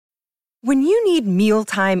When you need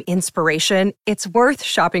mealtime inspiration, it's worth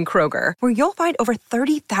shopping Kroger, where you'll find over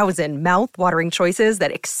 30,000 mouth-watering choices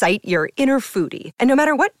that excite your inner foodie. And no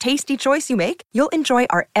matter what tasty choice you make, you'll enjoy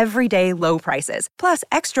our everyday low prices, plus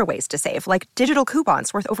extra ways to save, like digital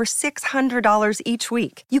coupons worth over $600 each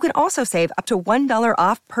week. You can also save up to $1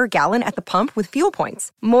 off per gallon at the pump with fuel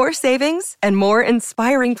points. More savings and more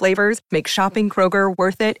inspiring flavors make shopping Kroger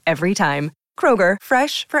worth it every time. Kroger,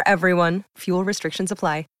 fresh for everyone. Fuel restrictions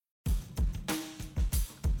apply.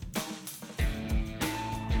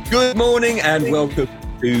 Good morning and welcome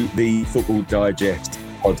to the Football Digest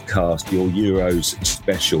podcast, your Euros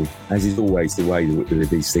special. As is always the way with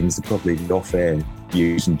these things, the probably off-air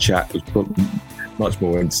views and chat was probably much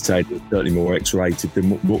more entertaining, certainly more X-rated than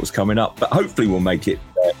what was coming up. But hopefully we'll make it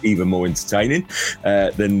even more entertaining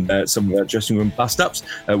than some of our dressing room bust-ups.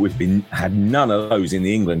 We've had none of those in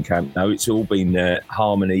the England camp. No, it's all been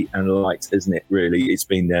harmony and light, isn't it? Really, it's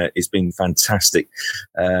been fantastic.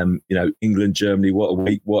 England, Germany, what a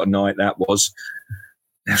week, what a night that was.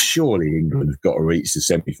 Now, surely England have got to reach the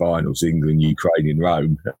semi-finals, England, Ukraine and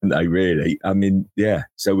Rome, haven't they, really? I mean, yeah,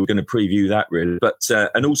 so we're going to preview that, really. But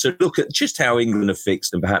and also look at just how England are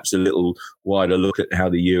fixed and perhaps a little wider look at how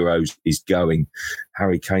the Euros is going.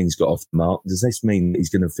 Harry Kane's got off the mark. Does this mean that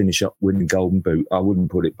he's going to finish up winning Golden Boot? I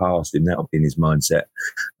wouldn't put it past him. That'll be in his mindset,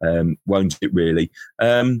 won't it, really?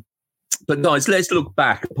 But guys, let's look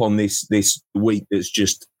back upon this week that's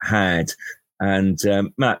just had. And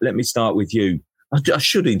Matt, let me start with you. I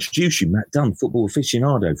should introduce you, Matt Dunn, football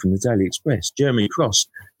aficionado from the Daily Express, Jeremy Cross,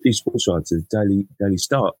 chief sports writer of the Daily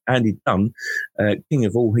Star, Andy Dunn, king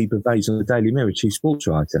of all he purveys on the Daily Mirror, chief sports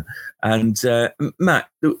writer. And Matt,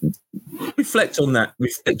 reflect on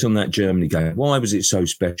that Germany game. Why was it so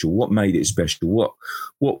special? What made it special?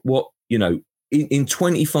 What in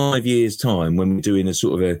 25 years' time, when we're doing a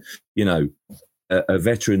sort of a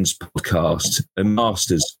veterans podcast, a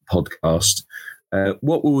masters podcast,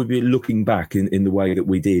 what will we be looking back in the way that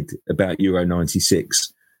we did about Euro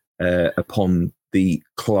 96 upon the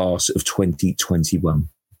class of 2021?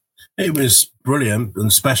 It was brilliant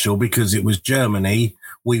and special because it was Germany.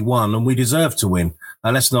 We won and we deserved to win.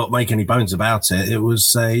 Let's not make any bones about it. It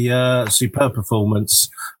was a superb performance.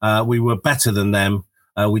 We were better than them.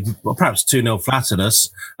 Perhaps 2-0 flattered us.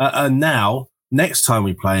 And now, next time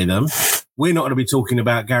we play them, we're not going to be talking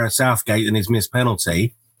about Gareth Southgate and his missed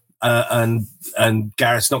penalty. And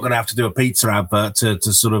Gareth's not going to have to do a pizza advert to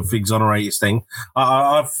sort of exonerate his thing.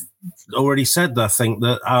 I've already said, I think,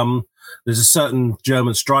 that there's a certain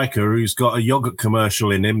German striker who's got a yogurt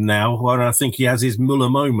commercial in him now, and I think he has his Muller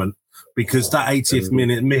moment, because that 80th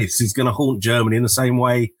minute miss is going to haunt Germany in the same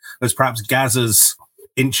way as perhaps Gazza's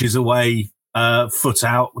inches away, foot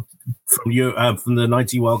out from the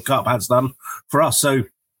 90 World Cup has done for us. So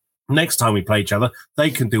next time we play each other, they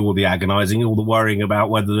can do all the agonising, all the worrying about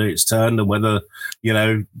whether it's turned and whether,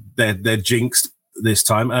 they're jinxed this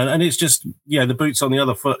time. And it's just, the boot's on the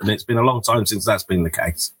other foot, and it's been a long time since that's been the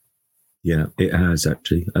case. Yeah, it has,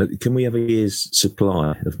 actually. Can we have a year's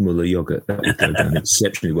supply of Muller yogurt? That would go down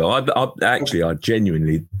exceptionally well. I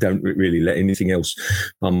genuinely don't really let anything else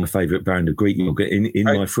on my favourite brand of Greek yogurt in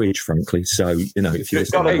my fridge, frankly. So, if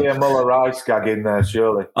there's got to be a Muller rice gag in there,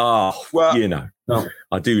 surely. Oh, well, no.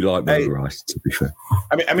 I do like Muller rice, to be fair.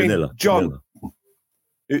 I mean, vanilla, John,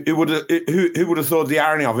 who would have thought the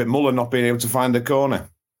irony of it, Muller not being able to find the corner?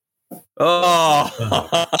 Oh,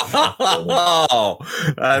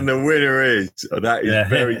 and the winner is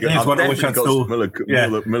very good. I've definitely got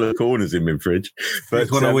some Muller corners in my fridge. But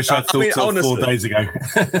it's one I wish I'd thought of 4 days ago.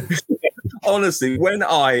 Honestly, when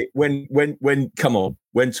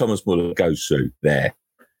Thomas Muller goes through there,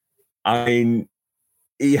 I mean,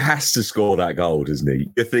 he has to score that goal, doesn't he?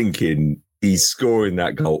 You're thinking, he's scoring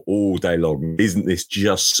that goal all day long. Isn't this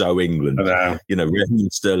just so England? Raheem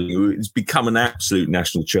Sterling, it's become an absolute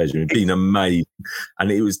national treasure. It's been amazing.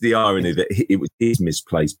 And it was the irony that it was his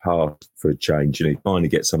misplaced pass for a change. He finally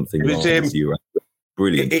gets something right.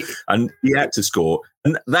 Brilliant. And he had to score.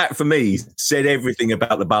 And that, for me, said everything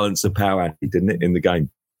about the balance of power, didn't it, in the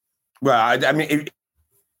game? Well, I mean,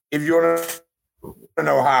 if you want to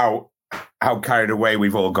know how carried away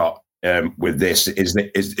we've all got, with this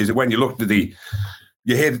is when you look at you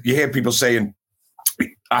hear people saying,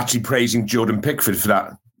 actually praising Jordan Pickford for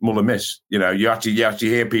that Muller miss. You actually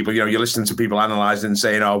hear people, you listen to people analysing and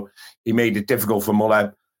saying, oh, he made it difficult for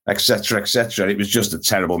Muller, etc., etc. It was just a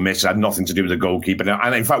terrible miss. It had nothing to do with the goalkeeper.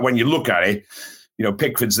 And in fact, when you look at it,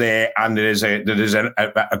 Pickford's there, and there is a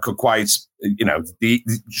quite,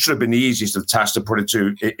 it should have been the easiest of tasks to put it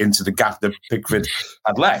into the gap that Pickford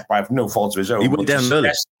had left by no fault of his own. He went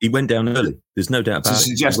down early. There's no doubt about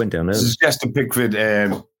it. He went down early. To suggest that Pickford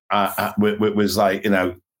was like,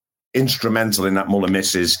 instrumental in that Muller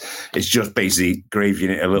misses. It's just basically gravy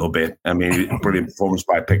in it a little bit. I mean, brilliant performance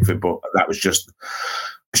by Pickford, but that was just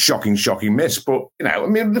a shocking miss. But,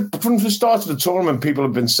 from the start of the tournament, people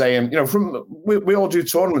have been saying, we all do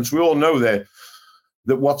tournaments. We all know that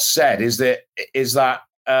what's said is that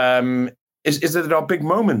there are big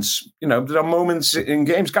moments. There are moments in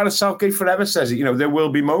games. Gareth Southgate forever says it. There will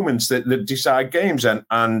be moments that decide games, and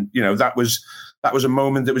that was a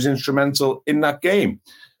moment that was instrumental in that game.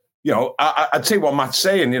 I'd say what Matt's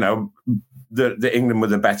saying. The England were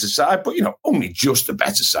the better side, but only just the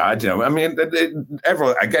better side.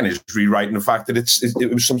 Everyone again is rewriting the fact that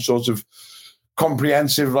it was some sort of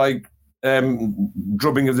comprehensive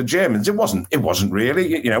drubbing of the Germans. It wasn't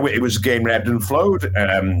really. It was a game that ebbed and flowed.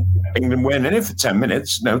 England winning it for 10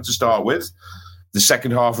 minutes. To start with, the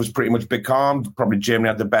second half was pretty much big calm. Probably Germany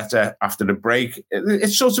had the better after the break.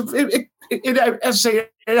 It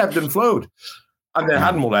ebbed and flowed. And then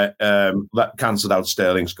had Muller cancelled out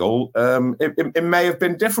Sterling's goal. It may have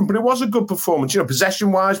been different, but it was a good performance.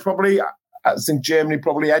 Possession-wise, probably, I think Germany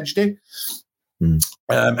probably edged it.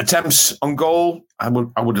 Attempts on goal, I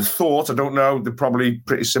would have thought, I don't know, they're probably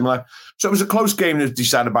pretty similar. So it was a close game that was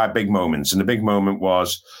decided by big moments. And the big moment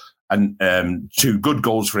was two good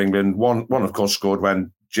goals for England. One of course, scored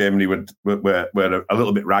when Germany were a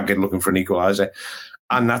little bit ragged looking for an equaliser.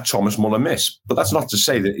 And that Thomas Muller miss. But that's not to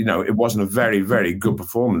say that, it wasn't a very, very good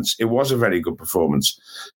performance. It was a very good performance.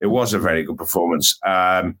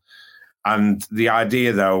 And the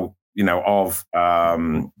idea, though, of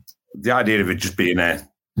the idea of it just being a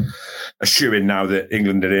shoo-in now that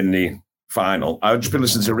England are in the final. I've just been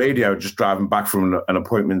listening to radio, just driving back from an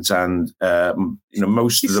appointment, and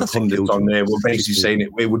most of the pundits on there were basically saying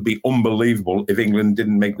it would be unbelievable if England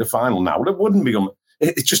didn't make the final now. Well, it wouldn't be.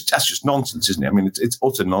 That's just nonsense, isn't it? It's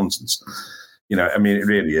utter nonsense. It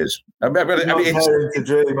really is. You're not daring to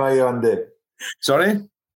dream, are you, Andy? Sorry?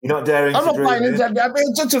 You're not daring to dream. I'm not buying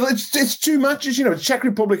it. It's two matches. Czech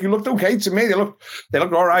Republic, who looked okay to me. They looked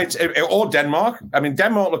all right. Or Denmark.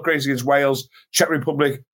 Denmark looked great against Wales. Czech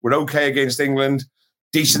Republic were okay against England.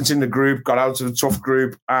 Decent in the group. Got out of a tough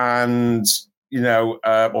group, and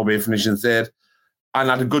albeit finishing third, and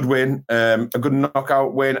had a good win, a good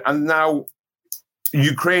knockout win, and now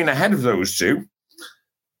Ukraine ahead of those two.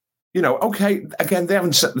 Okay, again, they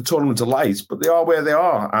haven't set the tournament alight, but they are where they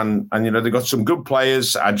are, and they've got some good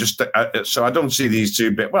players. So I don't see these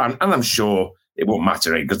two bit. Well, and I'm sure it won't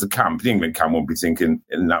matter because the England camp won't be thinking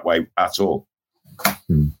in that way at all.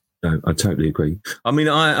 No, I totally agree. I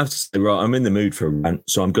have to say, right, I'm in the mood for a rant,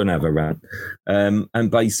 so I'm going to have a rant. And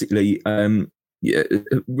basically,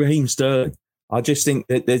 Raheem Sterling. I just think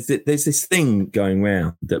that there's this thing going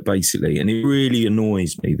round that basically, and it really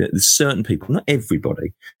annoys me that there's certain people, not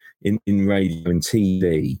everybody, in radio and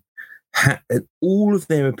TV, all of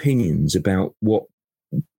their opinions about what,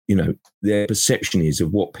 their perception is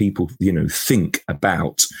of what people, think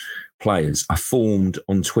about players are formed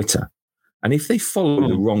on Twitter. And if they follow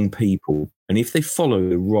the wrong people, and if they follow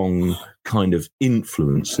the wrong kind of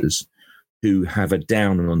influencers who have a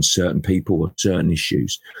downer on certain people or certain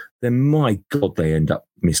issues, then my God, they end up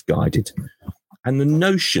misguided. And the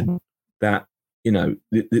notion that,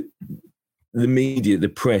 the media, the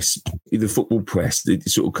press, the football press, the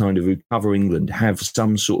sort of kind of who cover England have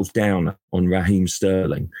some sort of downer on Raheem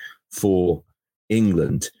Sterling for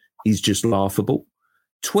England is just laughable.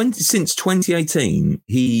 Since 2018,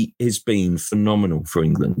 he has been phenomenal for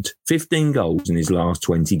England. 15 goals in his last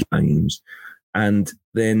 20 games. And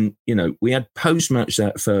then, we had post-match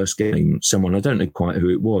that first game, someone, I don't know quite who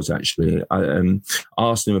it was actually, I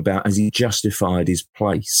asked him about, has he justified his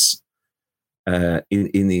place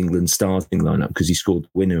in the England starting lineup because he scored the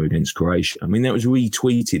winner against Croatia. That was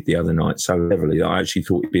retweeted the other night so heavily that I actually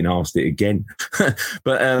thought he'd been asked it again.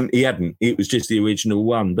 But he hadn't. It was just the original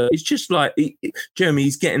one. But it's just like, Jeremy,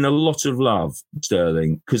 he's getting a lot of love,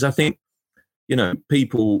 Sterling, because I think,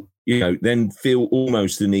 people... then feel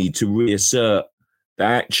almost the need to reassert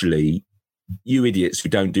that actually you idiots who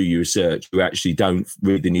don't do your research, who actually don't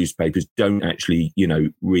read the newspapers, don't actually,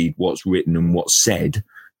 read what's written and what's said,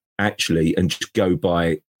 actually, and just go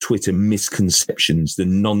by Twitter misconceptions, the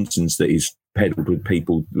nonsense that is peddled with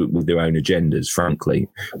people with their own agendas, frankly,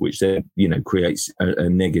 which then, creates a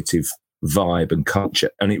negative vibe and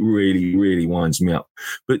culture, and it really, really winds me up.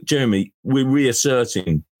 But Jeremy, we're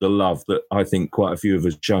reasserting the love that I think quite a few of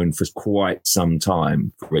us shown for quite some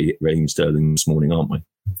time for Raheem Sterling this morning, aren't we?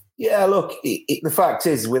 Yeah, look, the fact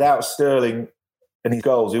is, without Sterling and his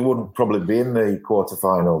goals, he wouldn't probably be in the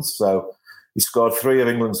quarterfinals. So he scored 3 of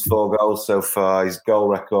England's 4 goals so far. His goal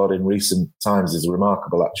record in recent times is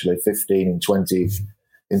remarkable, actually, 15 in 20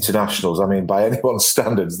 internationals. I mean, by anyone's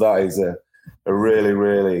standards, that is a really,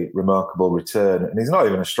 really remarkable return. And he's not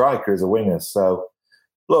even a striker, he's a winger. So,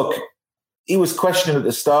 look, he was questioned at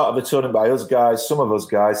the start of the tournament by us guys, some of us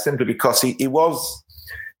guys, simply because he was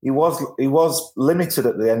limited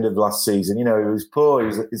at the end of last season. You know, he was poor.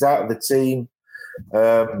 He's out of the team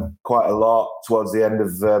quite a lot towards the end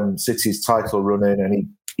of City's title run-in, and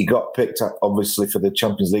he got picked up, obviously, for the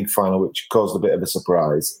Champions League final, which caused a bit of a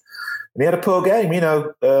surprise. And he had a poor game, you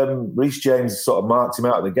know. Reece James sort of marked him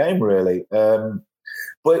out of the game, really.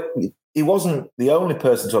 But he wasn't the only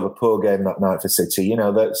person to have a poor game that night for City. You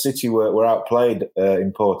know, that City were outplayed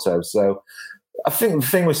in Porto. So I think the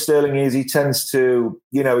thing with Sterling is he tends to,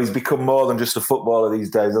 you know, he's become more than just a footballer these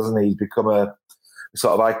days, hasn't he? He's become a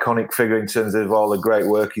sort of iconic figure in terms of all the great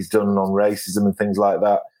work he's done on racism and things like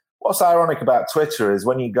that. What's ironic about Twitter is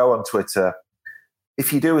when you go on Twitter,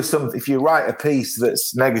 if you write a piece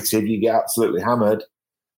that's negative, you get absolutely hammered.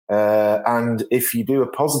 And if you do a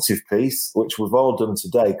positive piece, which we've all done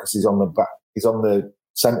today, because he's on the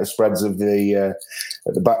centre spreads of the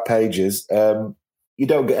at the back pages, you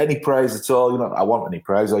don't get any praise at all. You know, I want any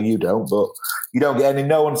praise, or you don't, but you don't get any.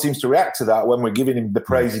 No one seems to react to that when we're giving him the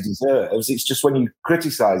praise he deserves. It's just when you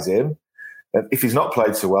criticise him, if he's not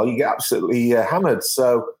played so well, you get absolutely hammered.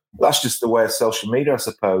 So that's just the way of social media, I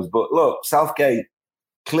suppose. But look, Southgate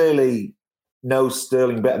clearly knows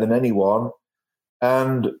Sterling better than anyone,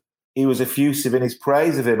 and he was effusive in his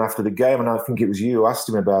praise of him after the game. And I think it was you who asked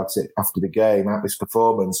him about it after the game, at this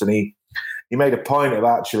performance, and he made a point of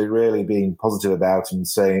actually really being positive about him,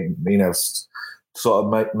 saying, you know, sort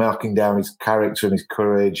of marking down his character and his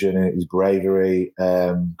courage and his bravery.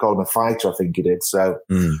 Called him a fighter, I think he did. So,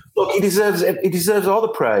 look, he deserves all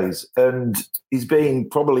the praise, and he's been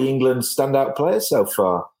probably England's standout player so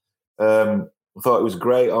far. I thought it was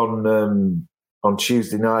great on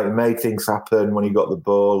Tuesday night. He made things happen when he got the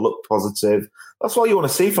ball, looked positive. That's what you want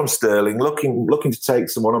to see from Sterling, looking to take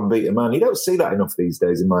someone and beat a man. You don't see that enough these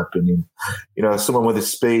days, in my opinion. You know, someone with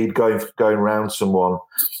his speed going round someone.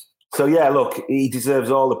 So, yeah, look, he deserves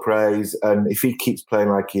all the praise. And if he keeps playing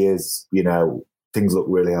like he is, you know, things look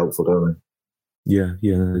really helpful, don't they?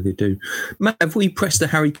 Yeah, they do. Matt, have we pressed the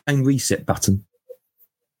Harry Kane reset button?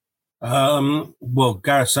 Well,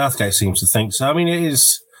 Gareth Southgate seems to think so. I mean, it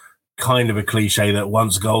is kind of a cliche that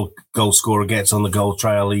once a goal scorer gets on the goal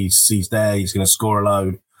trail, he's there, he's going to score a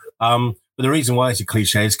load. But the reason why it's a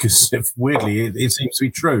cliche is because, weirdly, it seems to be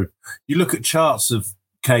true. You look at charts of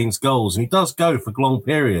Kane's goals, and he does go for long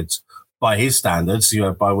periods by his standards, you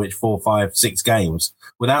know, by which 4, 5, 6 games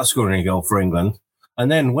without scoring a goal for England. And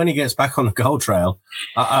then when he gets back on the goal trail,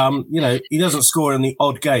 you know, he doesn't score in the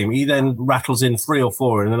odd game. He then rattles in 3 or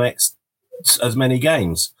 4 in the next as many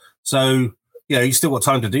games. So, you know, he's still got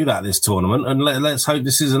time to do that this tournament. And let's hope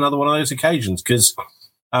this is another one of those occasions. Because,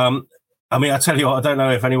 I mean, I tell you what, I don't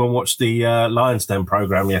know if anyone watched the Lion's Den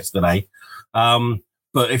programme yesterday.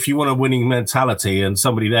 But if you want a winning mentality and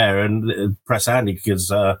somebody there, and press Andy, because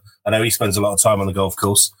I know he spends a lot of time on the golf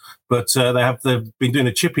course, but they've been doing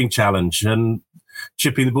a chipping challenge and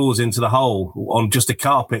chipping the balls into the hole on just a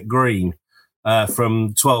carpet green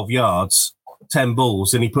from 12 yards, 10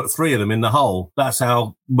 balls, and he put 3 of them in the hole. That's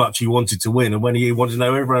how much he wanted to win. And when he wanted to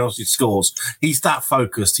know everyone else's scores, he's that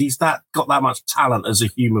focused. He's got that much talent as a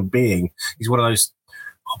human being. He's one of those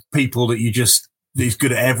people that he's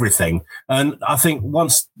good at everything. And I think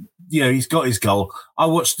once, you know, he's got his goal. I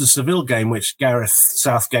watched the Seville game, which Gareth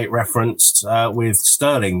Southgate referenced with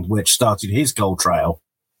Sterling, which started his goal trail.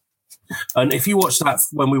 And if you watch that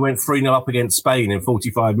when we went 3-0 up against Spain in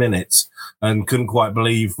 45 minutes and couldn't quite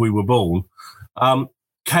believe we were born,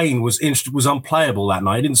 Kane was unplayable that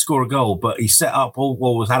night. He didn't score a goal, but he set up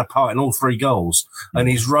had a part in all 3 goals, and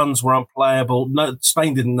his runs were unplayable. No,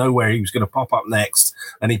 Spain didn't know where he was going to pop up next,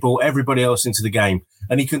 and he brought everybody else into the game.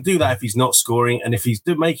 And he can do that if he's not scoring, and if he's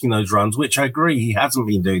making those runs, which I agree he hasn't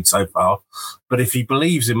been doing so far. But if he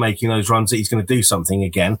believes in making those runs that he's going to do something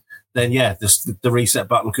again, then yeah, the reset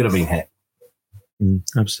button could have been hit.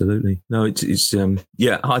 Absolutely. No, it's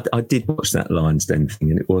yeah. I did watch that Lions Den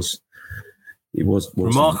thing, and it was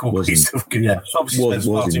remarkable piece of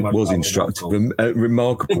was instructive. A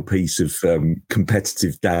remarkable piece of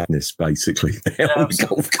competitive dadness, basically, on the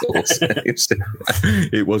golf course.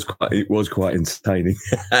 it was quite entertaining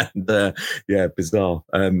and bizarre.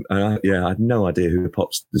 And I had no idea who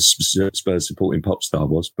the Spurs supporting pop star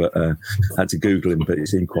was, but I had to Google him. But he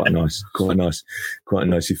seemed quite a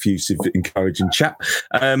nice, effusive, encouraging chap.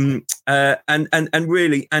 And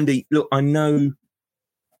really, Andy, look,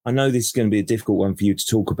 I know this is going to be a difficult one for you to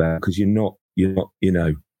talk about because you're not, you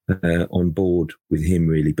know, on board with him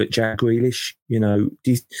really. But Jack Grealish, you're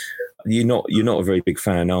not a very big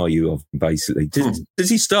fan, are you? Of him, basically, does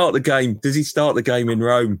he start the game? Does he start the game in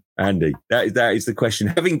Rome, Andy? That is the question.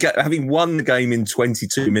 Having won the game in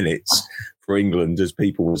 22 minutes for England, as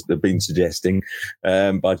people have been suggesting,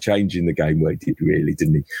 by changing the game, well, he did really,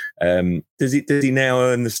 didn't he? Does he now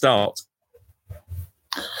earn the start?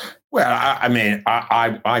 Well,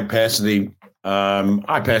 I personally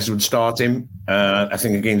would start him. I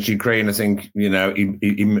think against Ukraine, I think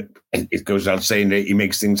it goes without saying that he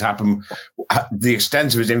makes things happen. The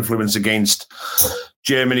extent of his influence against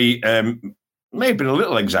Germany may have been a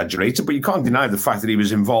little exaggerated, but you can't deny the fact that he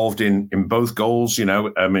was involved in both goals. He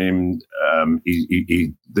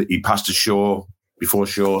passed to Shaw before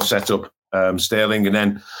Shaw set up Sterling, and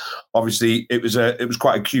then obviously it was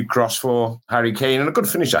quite a cute cross for Harry Kane and a good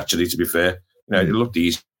finish, actually. To be fair, it looked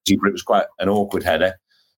easy, but it was quite an awkward header.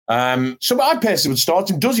 So I personally would start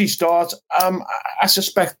him. Does he start? I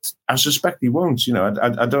suspect he won't. I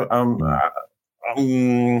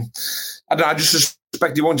just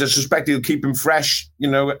suspect he won't. I suspect he'll keep him fresh.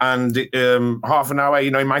 And half an hour. He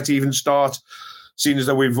might even start. Seeing as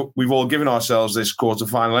though we've all given ourselves this quarter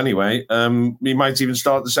final anyway, he might even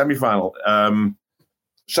start the semi final.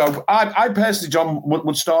 So I personally, John,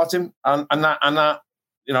 would start him, and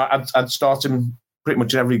I'd start him pretty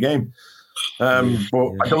much in every game. But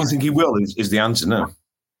I don't think he will. Is the answer now?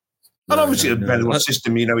 And obviously, it depends on what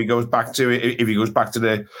system he goes back to. If he goes back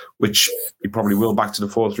to which he probably will, back to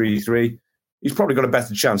the 4-3-3, he's probably got a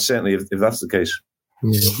better chance, certainly, if that's the case.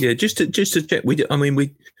 Yeah. Just to check,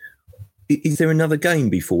 is there another game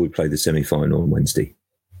before we play the semi-final on Wednesday?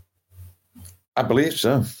 I believe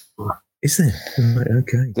so. Is there? Right,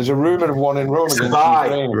 okay. There's a rumour of one in Rome against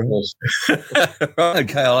Ukraine.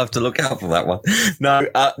 Okay, I'll have to look out for that one. No,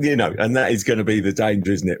 and that is going to be the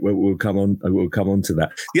danger, isn't it? We'll come on to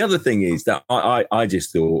that. The other thing is that I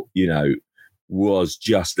just thought, was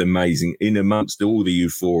just amazing in amongst all the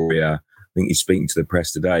euphoria. I think he's speaking to the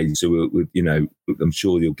press today, so I'm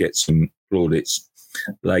sure you'll get some plaudits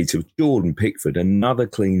later. Jordan Pickford, another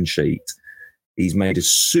clean sheet. He's made a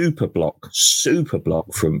super block from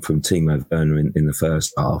Timo Werner in the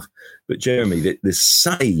first half. But Jeremy, the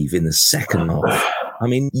save in the second half. I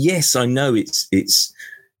mean, yes, I know it's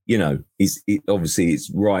obviously it's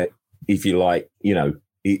right, if you like,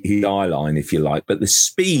 his eye line, if you like, but the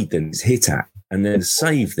speed that it's hit at, and then the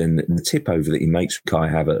save, then the tip over that he makes from Kai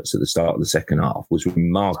Havertz at the start of the second half was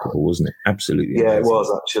remarkable, wasn't it? Absolutely. Yeah, amazing. It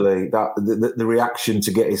was actually. That the reaction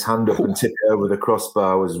to get his hand up and tip it over the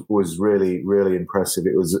crossbar was really, really impressive.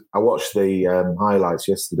 I watched the highlights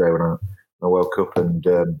yesterday when I woke up and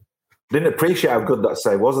didn't appreciate how good that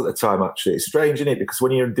save was at the time. Actually, it's strange, isn't it? Because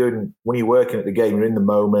when you're working at the game, you're in the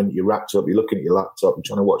moment, you're wrapped up, you're looking at your laptop, you're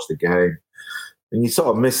trying to watch the game. And you sort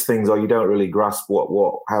of miss things, or you don't really grasp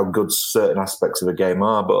how good certain aspects of a game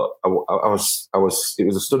are. But it was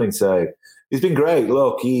a stunning save. He's been great.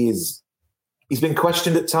 Look, he's been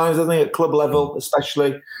questioned at times, hasn't he? At club level,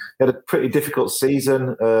 especially. He had a pretty difficult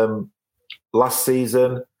season last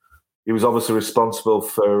season. He was obviously responsible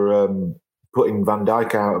for putting Van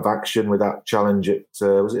Dijk out of action with that challenge at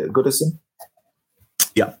was it at Goodison?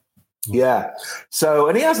 Yeah. Yeah. So,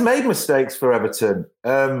 and he has made mistakes for Everton.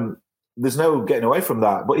 There's no getting away from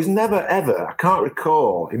that. But he's never, ever, I can't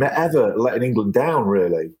recall him ever letting England down,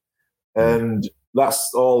 really. And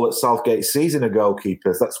that's all that Southgate sees in a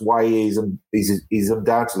goalkeeper. That's why he's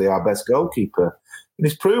undoubtedly our best goalkeeper. And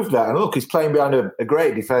he's proved that. And look, he's playing behind a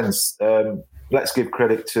great defence. Let's give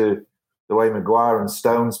credit to the way Maguire and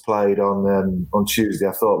Stones played on Tuesday.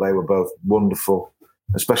 I thought they were both wonderful,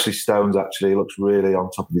 especially Stones, actually. He looks really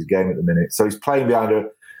on top of his game at the minute. So he's playing behind a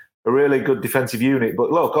really good defensive unit.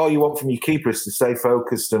 But look, all you want from your keeper is to stay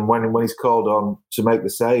focused, and when he's called on to make the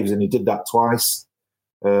saves, and he did that twice,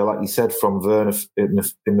 like you said, from Werner in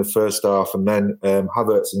the first half, and then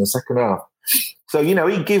Havertz in the second half. So he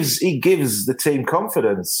gives the team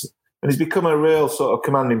confidence, and he's become a real sort of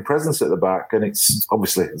commanding presence at the back. And it's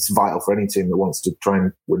vital for any team that wants to try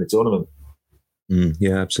and win a tournament.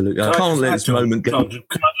 Yeah, absolutely. I can't let this moment go. Can I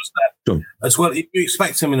just add as well? You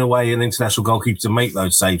expect him in a way, an international goalkeeper, to make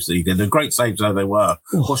those saves that he did. The great saves though they were.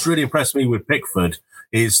 What's really impressed me with Pickford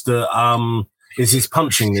is that is his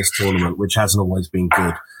punching this tournament, which hasn't always been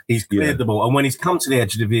good. He's cleared the ball, and when he's come to the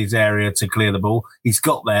edge of his area to clear the ball, he's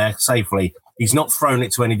got there safely. He's not thrown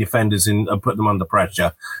it to any defenders and put them under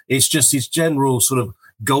pressure. It's just his general sort of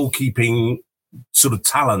goalkeeping sort of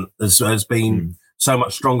talent has been so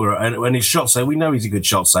much stronger. And his shot saver, we know he's a good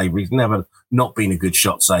shot saver. He's never not been a good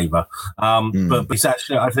shot saver. But it's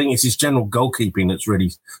actually, I think it's his general goalkeeping that's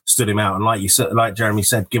really stood him out. And like you said, like Jeremy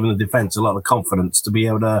said, given the defence a lot of confidence to be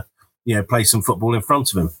able to, play some football in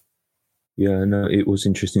front of him. Yeah, no, it was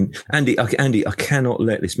interesting. Andy, I cannot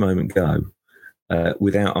let this moment go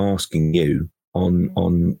without asking you on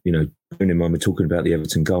bearing in mind we're talking about the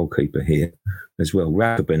Everton goalkeeper here as well,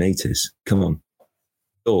 Rafa Benitez. Come on,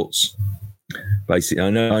 thoughts? Basically, I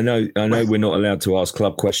know we're not allowed to ask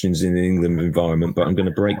club questions in the England environment, but I'm going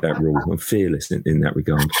to break that rule. I'm fearless in that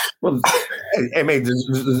regard. Well, I mean,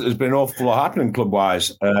 there's been an awful lot happening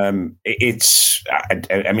club-wise. To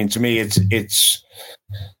me, it's.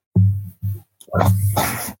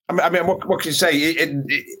 I mean, what can you say?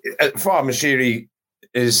 Farhad Moshiri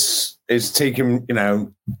is taking, a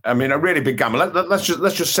really big gamble. Let's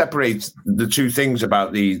just separate the two things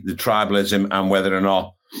about the tribalism and whether or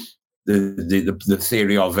not the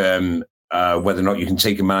theory of whether or not you can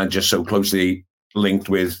take a manager so closely linked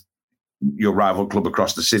with your rival club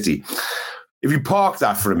across the city. If you park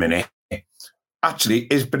that for a minute, actually,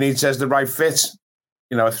 is Benitez the right fit?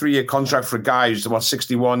 A 3-year contract for a guy who's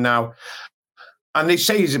 61 now. And they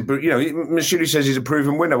say Moshiri says he's a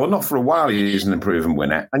proven winner. Well, not for a while he isn't a proven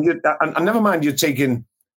winner. And never mind he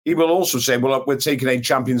will also say, well, we're taking a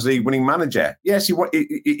Champions League winning manager. Yes, he won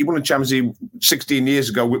a Champions League 16 years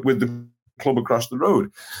ago with the club across the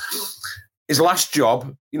road. His last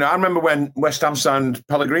job, I remember when West Ham signed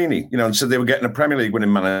Pellegrini, and said they were getting a Premier League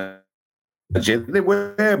winning manager. They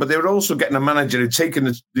were, but they were also getting a manager who'd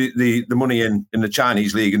taken the money in the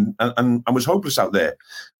Chinese league and was hopeless out there.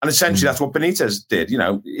 And essentially that's what Benitez did.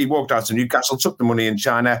 He walked out to Newcastle, took the money in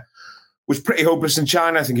China, was pretty hopeless in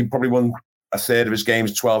China. I think he probably won a third of his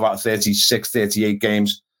games, 12 out of 36, 38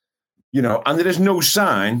 games. And there is no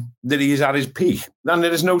sign that he is at his peak. And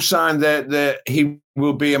there is no sign that he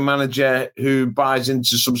will be a manager who buys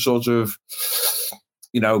into some sort of,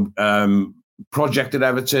 project at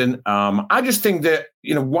Everton. I just think that,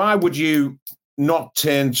 why would you not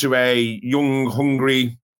turn to a young,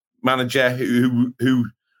 hungry manager who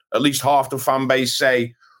at least half the fan base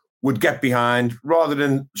say would get behind, rather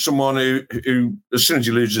than someone who as soon as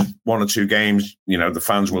you lose 1 or 2 games, the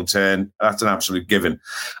fans will turn. That's an absolute given.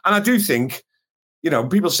 And I do think,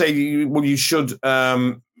 people say, well, you should,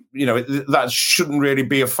 that shouldn't really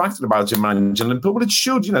be a factor about him managing Liverpool, but it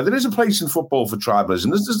should. There is a place in football for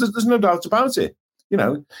tribalism. There's no doubt about it.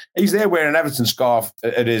 He's there wearing an Everton scarf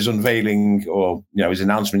at his unveiling or his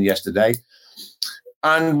announcement yesterday,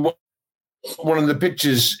 and one of the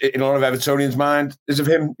pictures in a lot of Evertonians' mind is of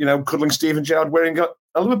him, cuddling Steven Gerrard wearing a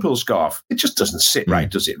Liverpool scarf. It just doesn't sit right,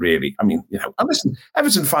 does it? Really? I mean, and listen,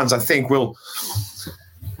 Everton fans, I think will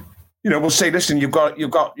say, listen, you've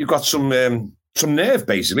got some nerve,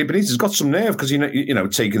 basically. Benitez has got some nerve because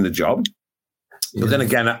taking the job. Yeah. But then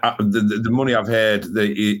again, the money I've heard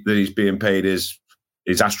that he's being paid is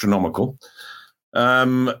astronomical.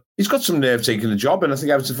 He's got some nerve taking the job, and I think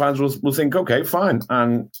Everton fans will think, okay, fine.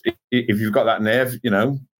 And if you've got that nerve,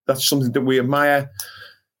 that's something that we admire.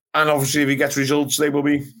 And obviously, if he gets results, they will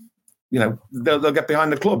be, they'll get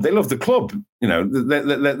behind the club. They love the club. They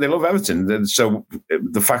love Everton. So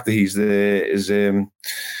the fact that he's there is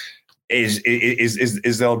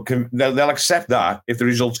they'll accept that if the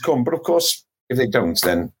results come. But of course, if they don't,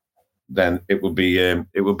 then it will be a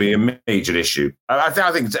major issue. I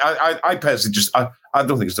personally I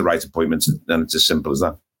don't think it's the right appointment, and it's as simple as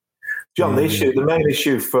that. John, the main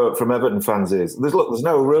issue from Everton fans is there's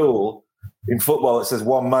no rule in football that says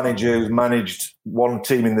one manager who's managed one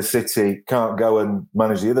team in the city can't go and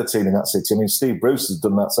manage the other team in that city. I mean, Steve Bruce has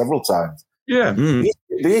done that several times. Yeah.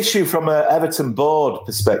 The issue from an Everton board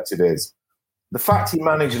perspective is the fact he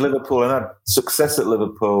managed Liverpool and had success at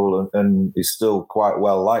Liverpool and is still quite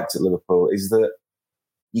well liked at Liverpool is that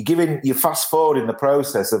you're fast forwarding the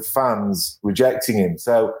process of fans rejecting him.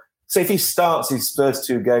 So if he starts his first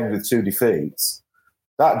 2 games with 2 defeats,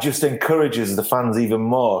 that just encourages the fans even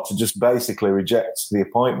more to just basically reject the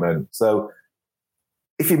appointment. So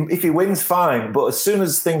if he wins, fine. But as soon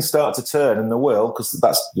as things start to turn, and they will, because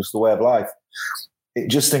that's just the way of life, it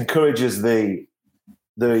just encourages the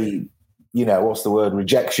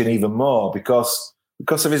rejection even more because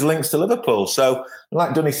of his links to Liverpool. So,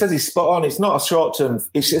 like Dunny says, he's spot on. It's not a short-term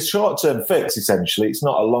fix, essentially. It's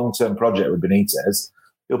not a long-term project with Benitez.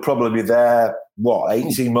 He'll probably be there,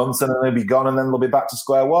 18 months, and then he'll be gone, and then they'll be back to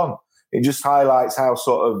square one. It just highlights how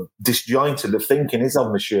sort of disjointed the thinking is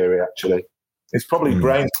on Moshiri, actually. It's probably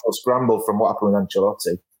brains will scramble from what happened with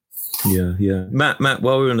Ancelotti. Yeah. Matt,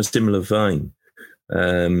 while we're on a similar vein,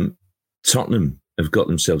 Tottenham have got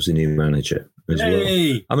themselves a new manager. as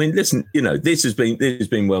well. I mean, listen, this has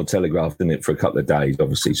been well telegraphed, isn't it, for a couple of days,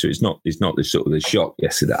 obviously. So it's not the sort of the shock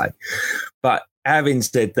yesterday. But having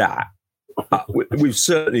said that, we've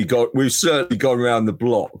certainly gone around the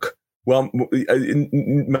block. Well,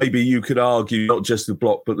 maybe you could argue not just the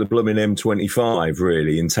block, but the blooming M25,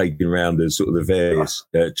 really, in taking around the sort of the various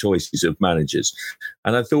choices of managers.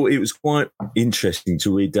 And I thought it was quite interesting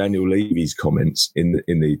to read Daniel Levy's comments in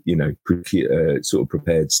the sort of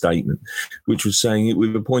prepared statement, which was saying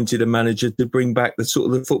we've appointed a manager to bring back the sort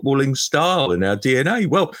of the footballing style in our DNA.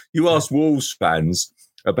 Well, you ask Wolves fans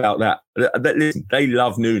about that. Listen, they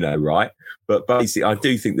love Nuno, right? But basically, I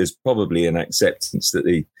do think there's probably an acceptance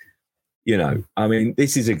that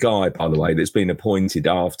this is a guy, by the way, that's been appointed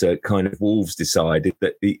after kind of Wolves decided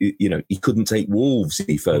that, he couldn't take Wolves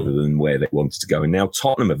any further than where they wanted to go. And now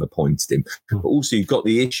Tottenham have appointed him. But also you've got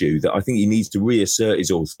the issue that I think he needs to reassert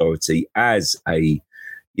his authority as a,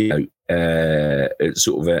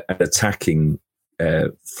 sort of an attacking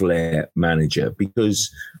flair manager,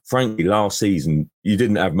 because frankly, last season, you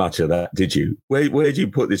didn't have much of that, did you? Where do you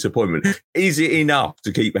put this appointment? Is it enough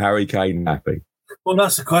to keep Harry Kane happy? Well,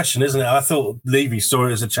 that's the question, isn't it? I thought Levy saw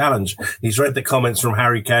it as a challenge. He's read the comments from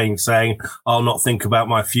Harry Kane saying, I'll not think about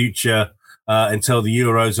my future until the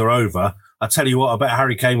Euros are over. I tell you what, I bet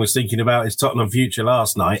Harry Kane was thinking about his Tottenham future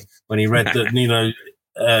last night when he read that,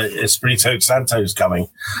 Espirito Santo's coming.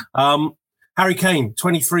 Harry Kane,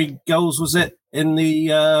 23 goals, was it, in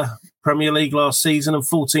the Premier League last season, and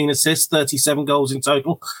 14 assists, 37 goals in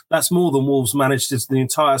total. That's more than Wolves managed as the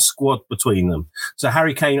entire squad between them. So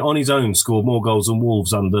Harry Kane on his own scored more goals than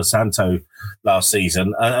Wolves under Santo last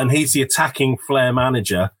season. And he's the attacking flair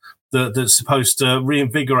manager that's supposed to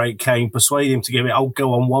reinvigorate Kane, persuade him to give it,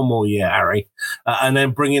 go on one more year, Harry, and then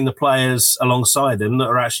bring in the players alongside him that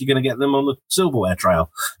are actually going to get them on the silverware trail.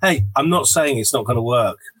 Hey, I'm not saying it's not going to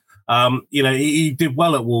work. He did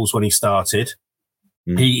well at Wolves when he started.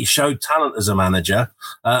 He showed talent as a manager,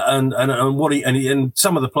 and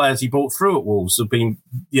some of the players he brought through at Wolves have been,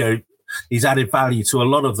 he's added value to a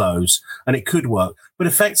lot of those, and it could work. But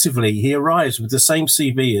effectively, he arrives with the same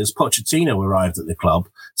CV as Pochettino arrived at the club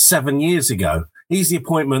 7 years ago. He's the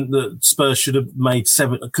appointment that Spurs could have made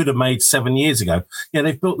 7 years ago. Yeah,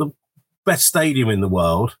 they've built the best stadium in the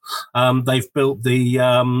world. They've built the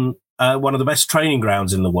one of the best training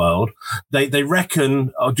grounds in the world. They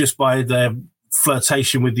reckon, just by their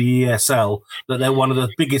flirtation with the ESL, that they're one of the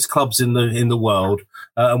biggest clubs in the world,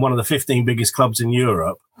 and one of the 15 biggest clubs in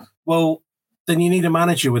Europe. Well, then you need a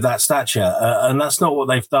manager with that stature, and that's not what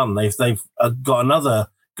they've done. They've got another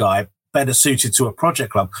guy better suited to a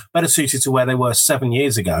project club, better suited to where they were 7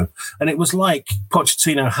 years ago. And it was like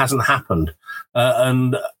Pochettino hasn't happened.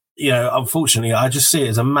 Unfortunately, I just see it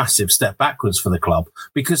as a massive step backwards for the club,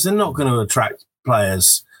 because they're not going to attract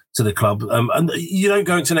players to the club. And you don't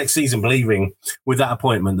go into next season believing with that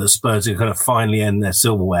appointment that Spurs are going to finally end their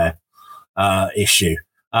silverware issue.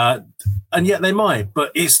 And yet they might,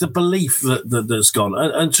 but it's the belief that's gone.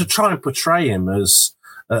 And to try and portray him as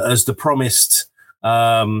the promised,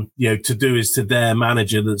 to do is to their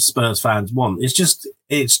manager that Spurs fans want.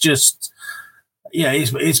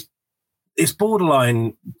 It's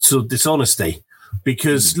borderline to dishonesty,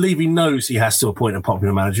 because Levy knows he has to appoint a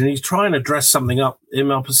popular manager, and he's trying to dress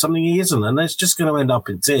him up as something he isn't, and it's just going to end up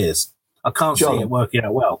in tears. I can't see it working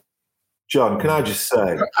out well. John, can I just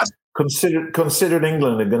say, considering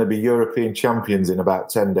England are going to be European champions in about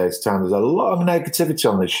 10 days' time, there's a lot of negativity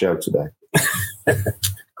on this show today.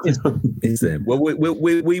 Is there? Well, we will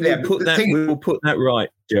put that. We will put that right,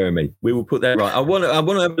 Jeremy. We will put that right. I want to have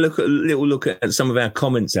a little look at some of our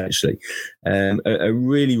comments. Actually, a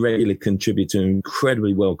really regular contributor,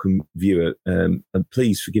 incredibly welcome viewer. And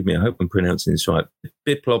please forgive me. I hope I'm pronouncing this right.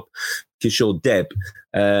 Biplop Kishore Deb,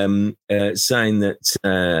 saying that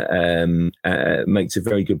makes a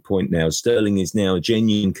very good point. Now, Sterling is now a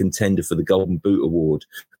genuine contender for the Golden Boot Award,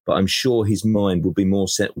 but I'm sure his mind will be more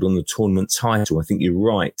settled on the tournament title. I think you're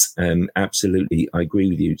right. Absolutely. I agree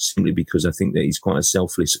with you, simply because I think that he's quite a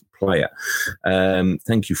selfless player.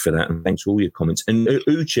 Thank you for that, and thanks for all your comments. And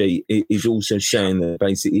Uche is also saying that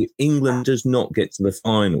basically if England does not get to the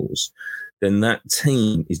finals, then that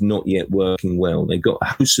team is not yet working well. They've got a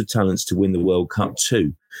host of talents to win the World Cup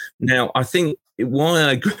too. Now, I think while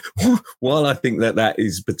I think that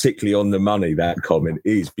is particularly on the money, that comment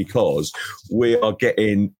is because we are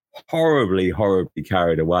getting horribly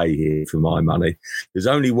carried away here for my money. There's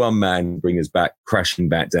only one man bring us back, crashing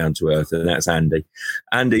back down to earth, and that's Andy.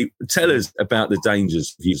 Andy, tell us about the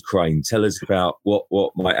dangers of Ukraine. Tell us about what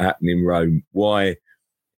might happen in Rome. Why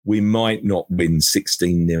we might not win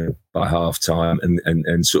 16-0 by half time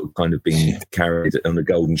and sort of kind of being carried on a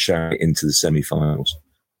golden shower into the semi-finals.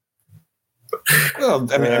 Well,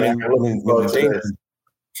 I mean,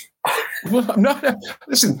 well, I'm not.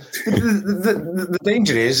 Listen, the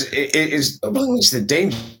danger is well, it's the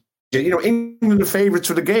danger. You know, England are favourites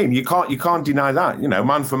for the game. You can't deny that. You know,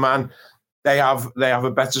 man for man, they have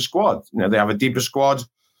a better squad. You know, they have a deeper squad.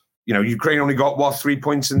 You know, Ukraine only got 3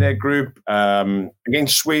 points in their group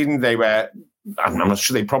against Sweden. They were. I'm not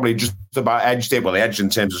sure they probably just about edged it. Well, they edged in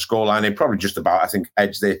terms of scoreline. They probably just about, I think,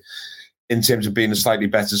 edged it in terms of being a slightly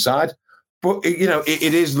better side. But, you know,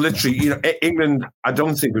 it is literally, you know, England, I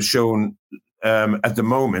don't think was shown at the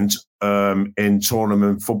moment in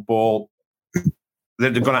tournament football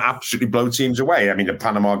that they're going to absolutely blow teams away. I mean, the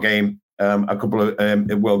Panama game, a couple of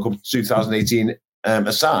World Cup 2018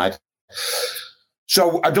 aside.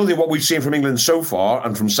 So I don't think what we've seen from England so far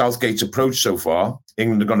and from Southgate's approach so far,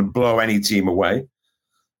 England are going to blow any team away.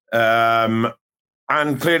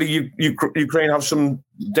 And clearly, Ukraine have some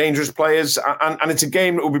dangerous players, and it's a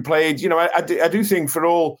game that will be played. You know, I do think for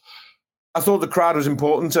all, I thought the crowd was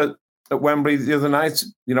important at Wembley the other night.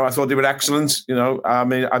 You know, I thought they were excellent. You know, I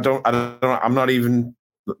mean, I'm not even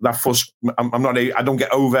that fussed. I don't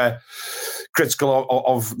get over critical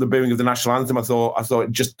of the booing of the national anthem. I thought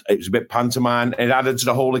it was a bit pantomime. It added to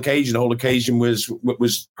the whole occasion. The whole occasion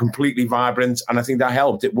was completely vibrant, and I think that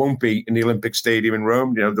helped. It won't be in the Olympic Stadium in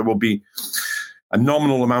Rome. You know, there will be a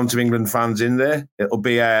nominal amount of England fans in there. It'll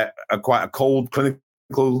be quite a cold,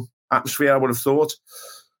 clinical atmosphere, I would have thought.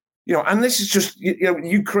 You know, and this is just, you know,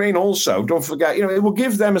 Ukraine also, don't forget, you know, it will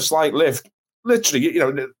give them a slight lift. Literally, you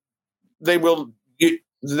know, they will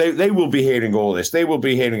be hearing all this. They will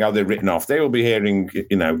be hearing how they're written off. They will be hearing,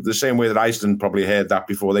 you know, the same way that Iceland probably heard that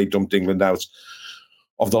before they dumped England out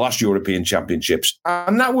of the last European Championships.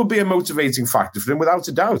 And that will be a motivating factor for them, without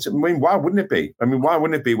a doubt. I mean, why wouldn't it be? I mean, why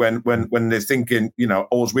wouldn't it be when they're thinking, you know,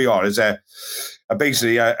 all we are is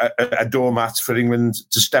basically a doormat for England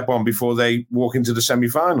to step on before they walk into the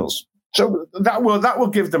semi-finals. So that will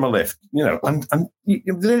give them a lift, you know, and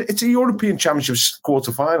it's a European Championships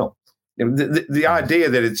quarter-final. You know, the idea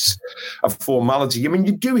that it's a formality, I mean,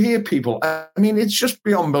 you do hear people, I mean, it's just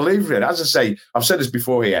beyond belief. As I say, I've said this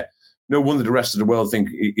before here, no wonder the rest of the world think,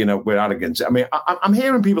 you know, we're arrogant. I mean, I'm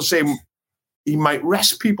hearing people saying he might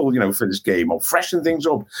rest people, you know, for this game or freshen things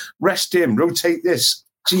up, rest him, rotate this.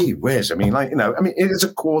 Gee whiz. I mean, like, you know, I mean, it is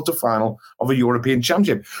a quarter-final of a European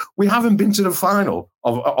Championship. We haven't been to the final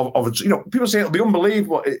of you know, people say it'll be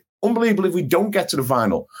unbelievable if we don't get to the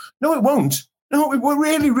final. No, it won't. No, it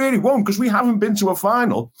really, really won't, because we haven't been to a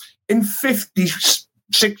final in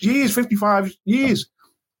 56 years, 55 years.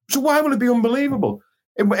 So why will it be unbelievable?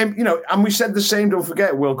 And, you know, and we said the same, don't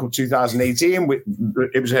forget, World Cup 2018.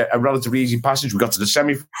 It was a relatively easy passage. We got to the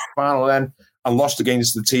semi-final then and lost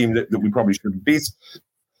against the team that we probably should have beat.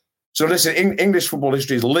 So listen, English football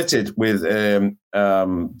history is littered with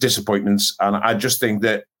disappointments. And I just think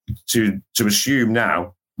that to assume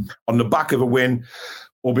now, on the back of a win,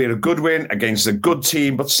 albeit a good win against a good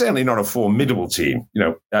team, but certainly not a formidable team,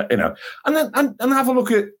 and have a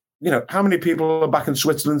look at, you know, how many people are back in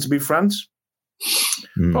Switzerland to beat France?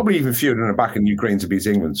 Probably even fewer than are back in Ukraine to beat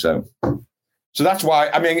England. So that's why,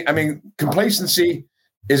 I mean, complacency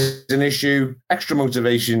is an issue. Extra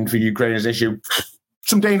motivation for Ukraine is an issue.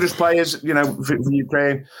 Some dangerous players, you know, for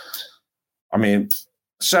Ukraine. I mean,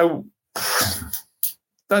 so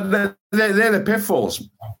they're the pitfalls.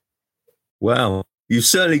 Wow. You've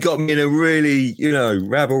certainly got me in a really, you know,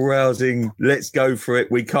 rabble-rousing, let's go for it,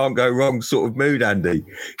 we can't go wrong sort of mood, Andy.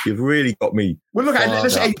 You've really got me. Well, look,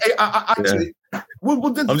 actually,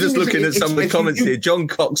 I'm just looking at some of the comments here. John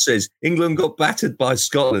Cox says, England got battered by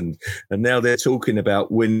Scotland, and now they're talking about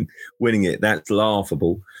winning it. That's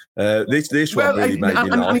laughable. This one really made me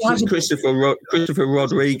laugh. Christopher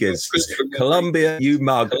Rodriguez. Colombia, you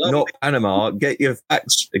mug, not Panama. Get your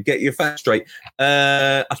facts straight.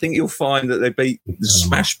 I think you'll find that they beat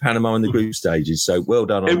smashed Panama in the group stages. So well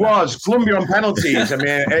done. It was Colombia on penalties. I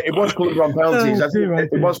mean, it was Colombia on penalties.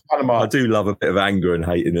 It was Panama. I do love a bit of anger and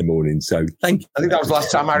hate in the morning. So thank you. I think that was the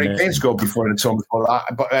last time Harry Kane scored before in the tournament before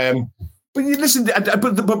that. But you listen,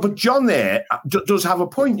 but John there does have a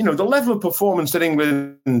point. You know, the level of performance that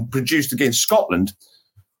England produced against Scotland,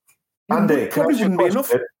 Andy, probably wouldn't be enough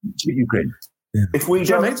to beat Ukraine. Yeah. If we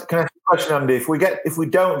don't, can I ask you a question, Andy? If we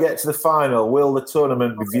don't get to the final, will the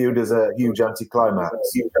tournament be viewed as a huge anticlimax?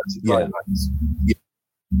 Yeah.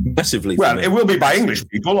 Massively. Well, it will be by English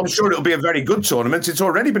people. I'm sure it'll be a very good tournament. It's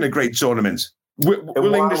already been a great tournament.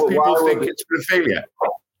 Will English people think it's been a failure?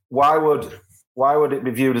 Why would it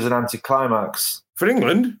be viewed as an anticlimax for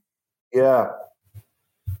England? Yeah.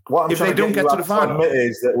 What I'm if trying they don't to get to the final, admit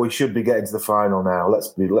is that we should be getting to the final now.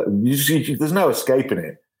 There's no escaping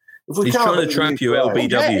it. If we He's can't trying to trap you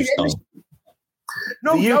LBW style.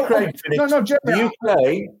 The Ukraine finished. The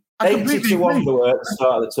Ukraine 80-1 they were at the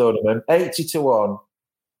start of the tournament. 80-1.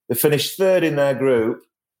 They finished third in their group.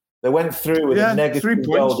 They went through with a negative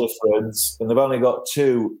goal difference, and they've only got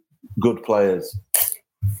 2 good players.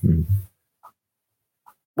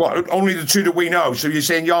 What, only the 2 that we know? So you're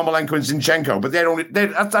saying Yarmolenko and Zinchenko, but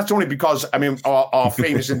that's only because, I mean, our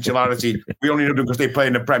famous insularity, we only know them because they play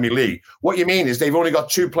in the Premier League. What you mean is they've only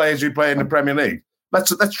got 2 players who play in the Premier League.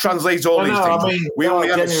 Let's translate all these things. I mean, we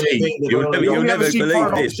only ever see. You'll never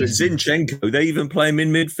believe this, but Zinchenko, they even play him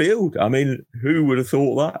in midfield. I mean, who would have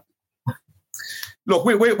thought that? Look,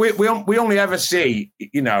 we only ever see,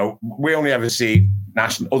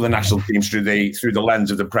 other national teams through the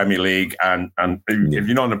lens of the Premier League, and if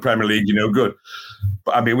you're not in the Premier League, you're no good.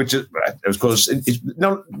 But I mean, which is of course,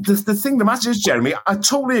 the thing that matters is, Jeremy, I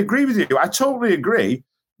totally agree with you. I totally agree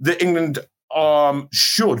that England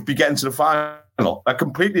should be getting to the final. I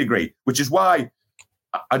completely agree, which is why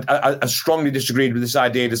I strongly disagreed with this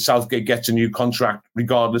idea that Southgate gets a new contract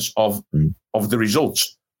regardless of the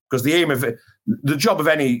results. Because the aim of it, the job of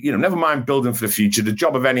any, never mind building for the future, the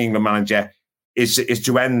job of any England manager is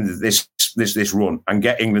to end this run and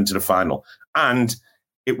get England to the final. And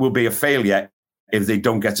it will be a failure if they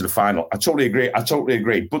don't get to the final. I totally agree.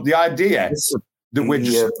 But the idea that we're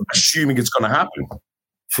just assuming it's going to happen,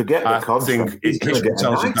 forget the contract. I think it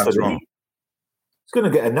tells us that's wrong. It's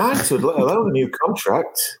going to get a knighthood, let alone a new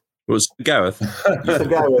contract. Well, it's Gareth. Sir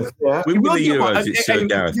Gareth, yeah. We win the Euros, it's Sir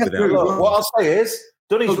Gareth. Look, what I'll say is,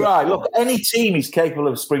 Dunny's right. Look, any team is capable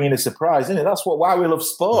of springing a surprise, isn't it? That's why we love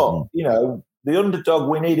sport. The underdog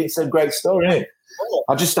we need. It's a great story, isn't it?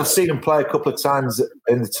 I've seen them play a couple of times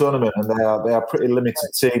in the tournament, and they are a pretty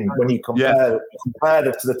limited team when you compare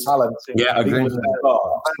them to the talent. Yeah, I agree.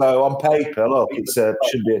 So on paper, look, it should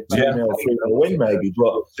be a 2-0, 3-0 win maybe,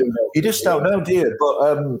 but you just don't know, do you?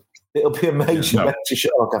 But it'll be a major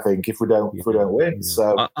shock, I think, if we don't win.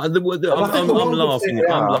 So I'm laughing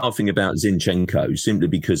about Zinchenko simply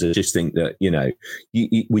because I just think that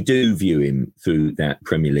we do view him through that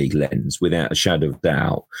Premier League lens without a shadow of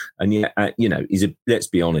doubt, and yet let's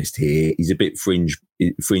be honest here, he's a bit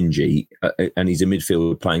fringy, and he's a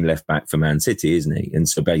midfielder playing left back for Man City, isn't he? And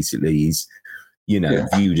so basically he's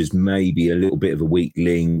viewed as maybe a little bit of a weak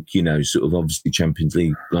link, sort of obviously Champions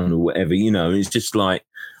League or whatever. It's just like.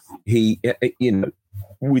 He,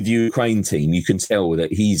 with the Ukraine team, you can tell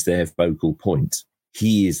that he's their focal point.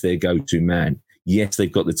 He is their go-to man. Yes,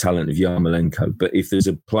 they've got the talent of Yarmolenko, but if there's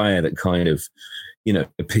a player that kind of,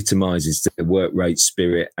 epitomizes their work rate,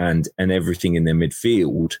 spirit, and everything in their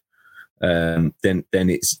midfield, then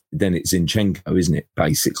it's Zinchenko, isn't it?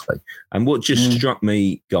 Basically. And what just struck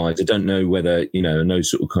me, guys, I don't know whether I know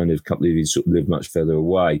sort of kind of a couple of you sort of live much further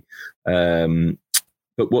away, but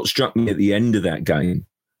what struck me at the end of that game.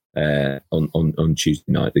 On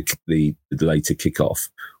Tuesday night, the later kickoff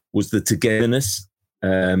was the togetherness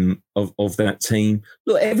of that team.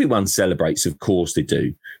 Look, everyone celebrates, of course they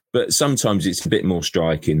do, but sometimes it's a bit more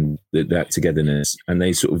striking that togetherness. And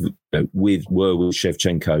they sort of with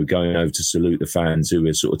Shevchenko going over to salute the fans who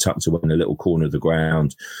were sort of tucked away in a little corner of the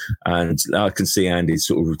ground, and I can see Andy's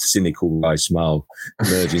sort of cynical wry smile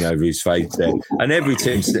emerging over his face there. And every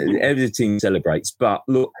team celebrates. But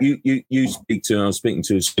look, you speak to. I was speaking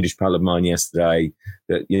to a Swedish pal of mine yesterday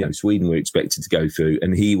that Sweden were expected to go through,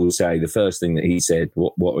 and he will say the first thing that he said,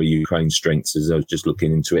 "What are Ukraine's strengths?" As I was just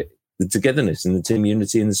looking into it, the togetherness and the team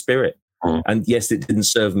unity and the spirit. And yes, it didn't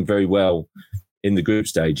serve them very well in the group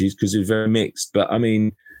stages because it was very mixed. But I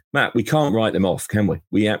mean, Matt, we can't write them off, can we?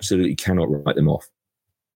 We absolutely cannot write them off.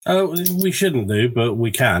 We shouldn't do, but we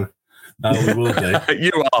can. We will do.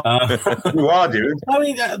 You are. You are, dude. I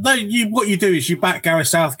mean, what you do is you back Gareth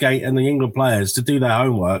Southgate and the England players to do their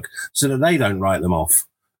homework so that they don't write them off.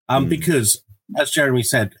 Because, as Jeremy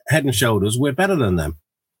said, head and shoulders, we're better than them.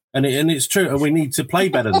 And it's true. And we need to play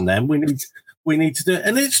better than them. We need to do it.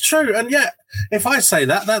 And it's true. And yet, if I say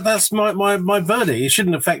that's my verdict. It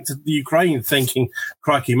shouldn't affect the Ukraine thinking,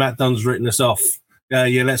 crikey, Matt Dunn's written us off.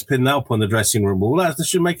 Let's pin that up on the dressing room wall. That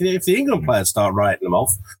should make it. If the England players start writing them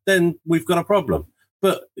off, then we've got a problem.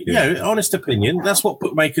 But, honest opinion, that's what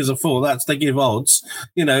bookmakers are for. They give odds,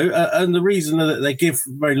 and the reason that they give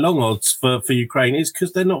very long odds for Ukraine is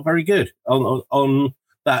because they're not very good on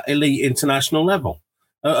that elite international level.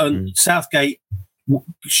 And Southgate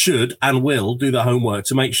should and will do the homework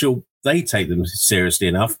to make sure they take them seriously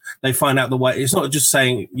enough. They find out the way. It's not just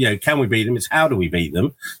saying, can we beat them? It's how do we beat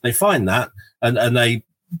them? They find that and they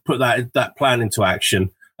put that plan into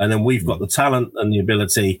action and then we've got the talent and the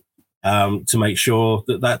ability to make sure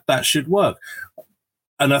that should work.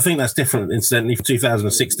 And I think that's different, incidentally, for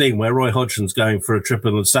 2016, where Roy Hodgson's going for a trip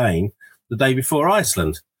in the Seine the day before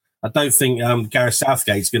Iceland. I don't think Gareth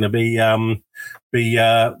Southgate's going to be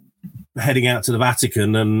heading out to the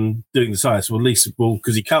Vatican and doing the science. Well, at least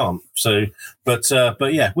because he can't. So, but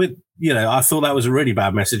yeah, I thought that was a really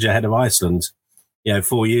bad message ahead of Iceland,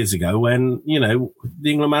 4 years ago when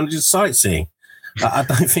the England manager's sightseeing. I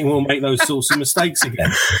don't think we'll make those sorts of mistakes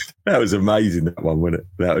again. That was amazing, that one, wasn't it?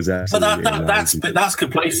 That was absolutely amazing. That's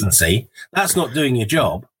complacency. That's not doing your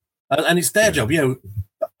job, and it's their job.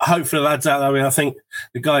 Hopefully, lads out there. I mean, I think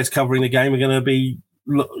the guys covering the game are going to be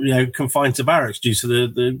confined to barracks due to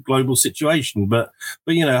the global situation. But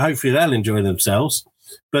hopefully they'll enjoy themselves.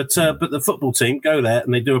 But the football team go there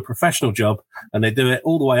and they do a professional job, and they do it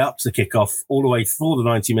all the way up to the kickoff, all the way for the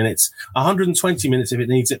 90 minutes, 120 minutes if it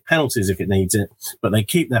needs it, penalties if it needs it. But they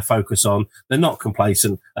keep their focus on. They're not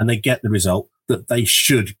complacent, and they get the result that they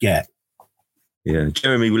should get. Yeah,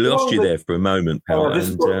 Jeremy, we lost you there for a moment, pal.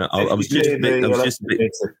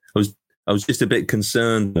 I was just a bit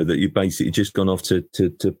concerned that you basically just gone off to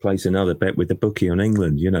place another bet with the bookie on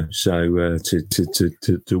England, so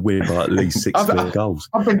to win by at least 6 goals.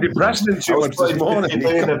 I've been depressed in too much this morning.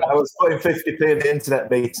 I was putting 50p in the internet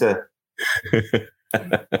meter.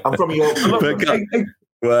 I'm from York.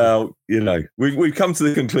 Well, we've come to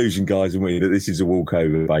the conclusion, guys, haven't we, that this is a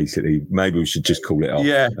walkover, basically. Maybe we should just call it off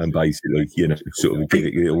and basically, sort of give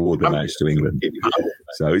it award the match to England.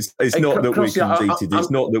 So it's not that we conceded.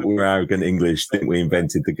 It's not that we're arrogant English, think we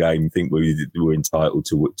invented the game, think we were entitled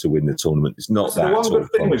to win the tournament. It's not that. The one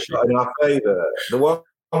good thing we've got in our favour. The one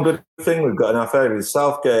good thing we've got in our favour is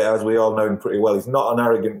Southgate, as we all know him pretty well. He's not an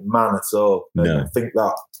arrogant man at all. No. I think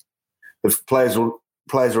that if players are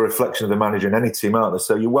a reflection of the manager in any team, aren't they?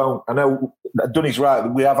 So you won't. I know Dunny's right.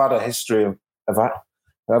 We have had a history of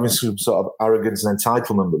having some sort of arrogance and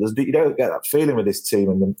entitlement, but you don't get that feeling with this team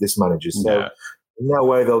and this manager. So no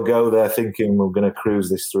way they'll go there thinking we're going to cruise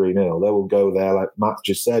this 3-0. They will go there, like Matt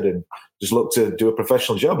just said, and just look to do a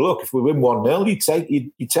professional job. Look, if we win 1-0,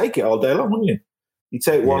 you take it all day long, wouldn't you? You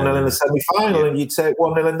take 1-0 in the semi-final and you take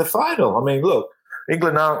 1-0 in the final. I mean, look,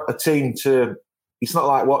 England aren't a team to... It's not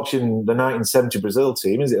like watching the 1970 Brazil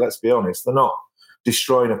team, is it? Let's be honest. They're not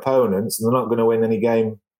destroying opponents, and they're not going to win any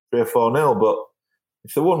game 3 or 4-0. But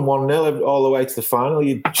if they won 1-0 all the way to the final,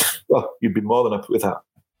 you'd be more than happy with that.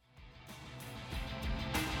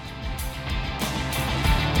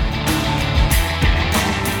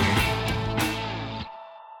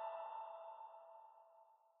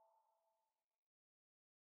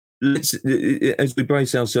 Let's, as we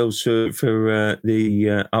brace ourselves for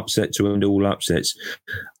the upset to end all upsets,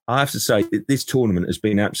 I have to say that this tournament has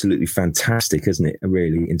been absolutely fantastic, hasn't it?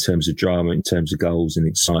 Really, in terms of drama, in terms of goals and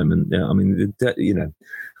excitement. I mean,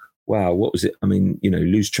 wow, what was it? I mean,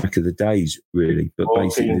 lose track of the days, really. But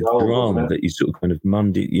basically, the drama that you sort of kind of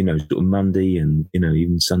Monday, and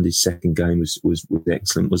even Sunday's second game was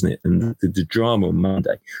excellent, wasn't it? And the drama on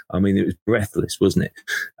Monday, I mean, it was breathless, wasn't it?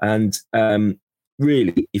 And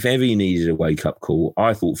really, if ever you needed a wake-up call,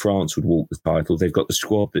 I thought France would walk the title. They've got the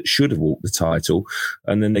squad that should have walked the title,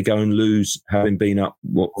 and then they go and lose, having been up,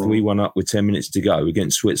 3-1 up with 10 minutes to go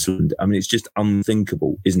against Switzerland. I mean, it's just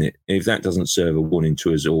unthinkable, isn't it? If that doesn't serve a warning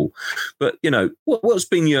to us all. But, what's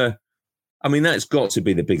been your... I mean, that's got to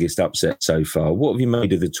be the biggest upset so far. What have you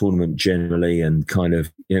made of the tournament generally and kind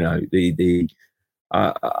of,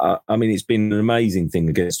 I mean, it's been an amazing thing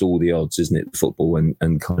against all the odds, isn't it? Football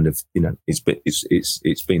and kind of, it's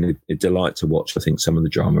been a delight to watch. I think some of the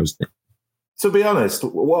drama, isn't it? To be honest,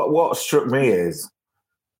 what struck me is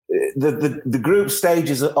the group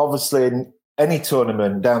stages. Obviously, in any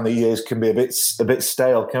tournament down the years can be a bit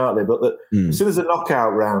stale, can't they? But as soon as the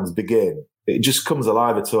knockout rounds begin, it just comes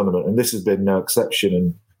alive, a tournament, and this has been no exception.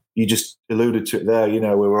 And you just alluded to it there. We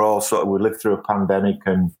were all we lived through a pandemic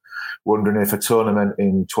and wondering if a tournament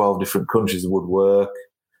in 12 different countries would work.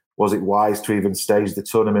 Was it wise to even stage the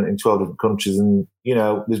tournament in 12 different countries? And,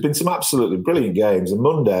 there's been some absolutely brilliant games. And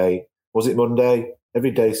Monday, was it Monday? Every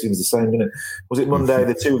day seems the same, doesn't it? Was it Monday,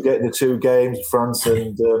 the two games, France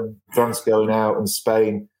going out and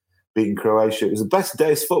Spain beating Croatia? It was the best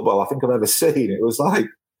day's football I think I've ever seen. It was like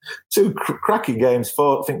two cracking games,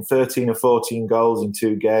 I think 13 or 14 goals in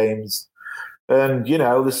 2 games. And,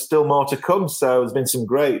 there's still more to come. So there's been some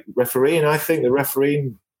great refereeing. I think the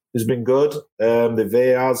refereeing has been good. The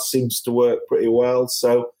VAR seems to work pretty well.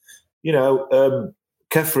 So,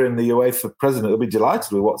 Kefren, the UEFA president, will be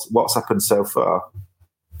delighted with what's happened so far.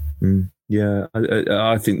 Yeah,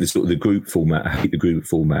 I think the group format, I hate the group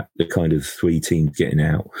format, the kind of 3 teams getting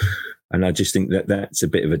out. And I just think that that's a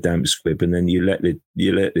bit of a damp squib. And then you let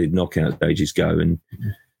the knockout stages go, and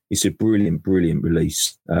it's a brilliant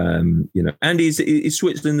release. And is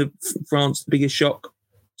Switzerland, France the biggest shock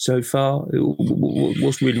so far?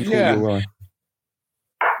 What's really caught your eye?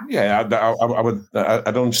 Yeah,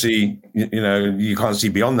 I don't see, you can't see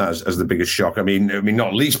beyond that as the biggest shock. I mean,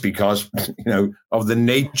 not least because, of the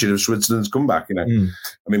nature of Switzerland's comeback, I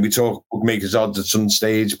mean, we talk bookmakers odds at some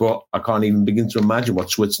stage, but I can't even begin to imagine what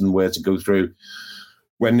Switzerland were to go through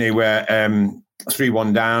when they were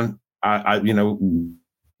 3-1 down,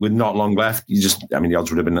 with not long left. The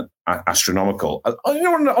odds would have been astronomical.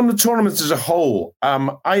 On the tournaments as a whole,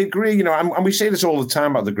 I agree, and we say this all the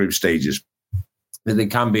time about the group stages, that they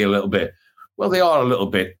can be a little bit, they are a little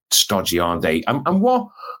bit stodgy, aren't they? And what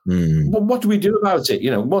do we do about it?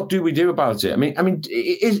 What do we do about it? I mean,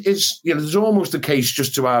 it's there's almost a case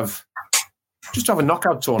just to have a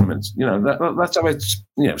knockout tournament. Let's have it,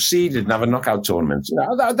 seeded and have a knockout tournament.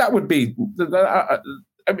 That would be.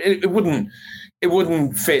 It wouldn't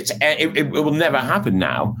fit. It will never happen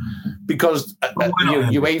now, because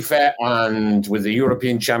UEFA and with the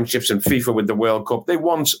European Championships and FIFA with the World Cup, they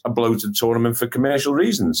want a bloated tournament for commercial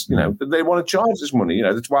reasons. They want to charge this money.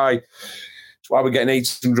 That's why we're getting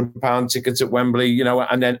 £800 tickets at Wembley.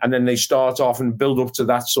 And then they start off and build up to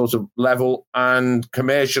that sort of level. And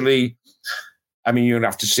commercially, I mean, you'd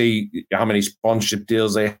have to see how many sponsorship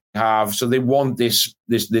deals they have. So they want this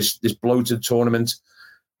bloated tournament.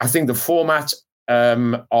 I think the format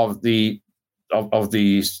of the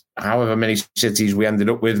however many cities we ended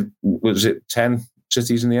up with, was it 10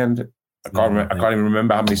 cities in the end? I can't even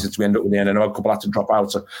remember how many cities we ended up with in the end. I know a couple had to drop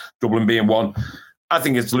out, so Dublin being one. I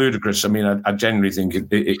think it's ludicrous. I mean, I genuinely think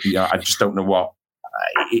I just don't know what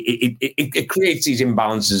it creates these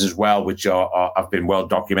imbalances as well, which have been well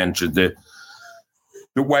documented.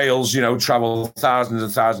 The Wales, travel thousands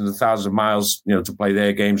and thousands and thousands of miles, to play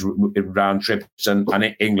their games in round trips, and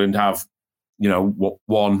England have,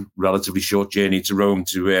 one relatively short journey to Rome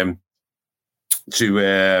to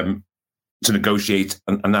negotiate,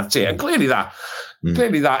 and that's it. And clearly that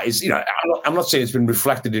is, I'm not saying it's been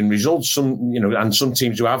reflected in results. And some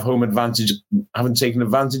teams who have home advantage haven't taken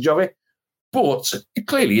advantage of it. But it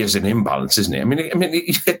clearly is an imbalance, isn't it? I mean,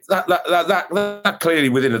 that clearly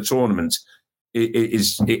within a tournament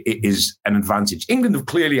is an advantage. England have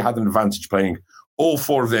clearly had an advantage playing all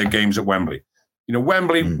 4 of their games at Wembley.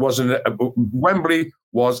 Wembley was an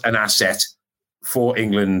asset for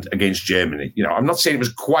England against Germany. I'm not saying it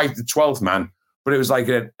was quite the 12th man, but it was like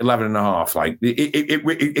an 11 and a half. Like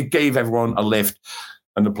it gave everyone a lift,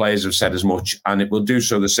 and the players have said as much, and it will do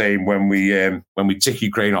so the same when we tick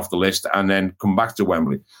Ukraine off the list and then come back to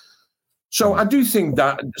Wembley. So I do think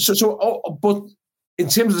that. But in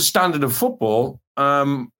terms of the standard of football,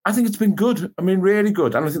 I think it's been good. I mean, really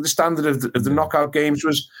good. And I think the standard of the knockout games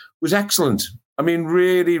was excellent. I mean,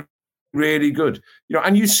 really, really good.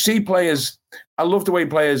 And you see players. I love the way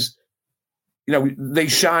players, they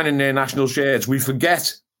shine in their national shirts. We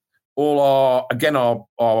forget all our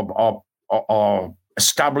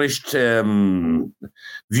established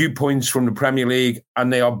viewpoints from the Premier League,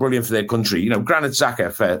 and they are brilliant for their country. Granit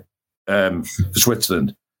Xhaka for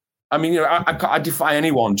Switzerland. I mean, I defy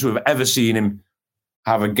anyone to have ever seen him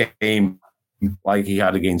have a game like he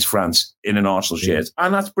had against France in an Arsenal shirt.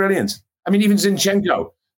 And that's brilliant. I mean, even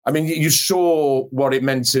Zinchenko. I mean, you saw what it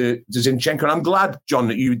meant to Zinchenko. And I'm glad, John,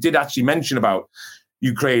 that you did actually mention about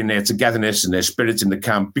Ukraine, their togetherness and their spirit in the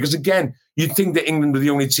camp. Because, again, you'd think that England were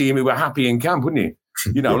the only team who were happy in camp, wouldn't you?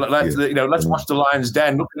 Let's watch the Lions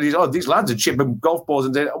Den. Look at these lads are chipping golf balls,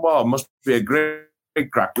 and it must be a great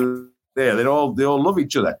crack there. They all love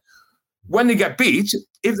each other. When they get beat,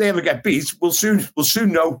 if they ever get beat, we'll soon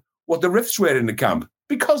know what the rifts were in the camp,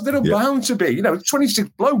 because they're bound to be. 26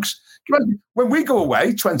 blokes. When we go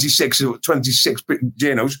away, 26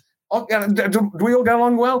 Genos, do we all get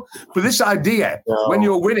along well? But this idea, when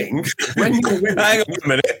you're winning, hang on a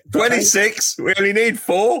minute, 26, we only need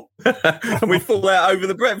 4, and we fall out over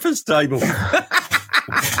the breakfast table.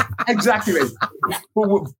 Exactly.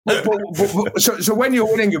 So when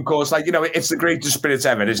you're winning, of course, it's the greatest spirit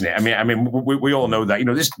ever, isn't it? I mean, we all know that.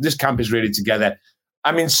 This camp is really together.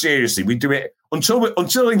 I mean, seriously, we do it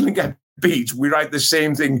until England get beat. We write the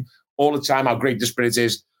same thing all the time, how great the spirit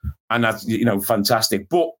is, and that's fantastic.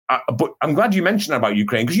 But I'm glad you mentioned that about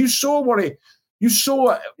Ukraine, because you saw what it meant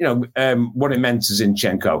to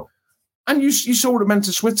Zinchenko, and you saw what it meant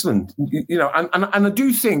to Switzerland. And I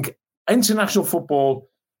do think international football,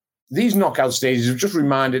 these knockout stages have just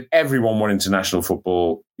reminded everyone what international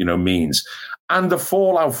football means, and the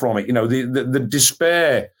fallout from it. The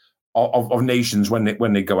despair of nations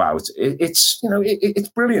when they go out. It's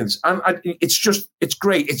brilliant, and it's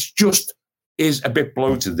great. It's just is a bit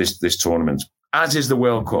bloated this tournament, as is the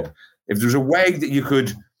World Cup. If there's a way that you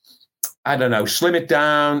could, I don't know, slim it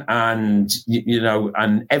down, and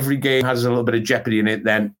and every game has a little bit of jeopardy in it,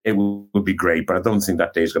 then it would be great. But I don't think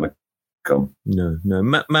that day is going to come. No.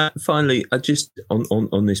 Matt, finally, I just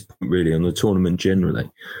on this point, really, on the tournament generally.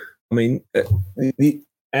 I mean,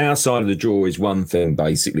 our side of the draw is one thing,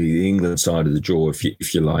 basically, the England side of the draw,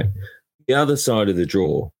 if you like. The other side of the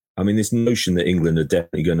draw, I mean, this notion that England are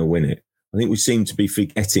definitely going to win it, I think we seem to be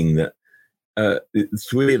forgetting that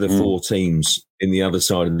 3 of the 4 teams in the other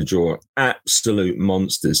side of the draw are absolute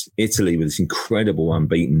monsters. Italy with this incredible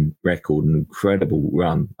unbeaten record and incredible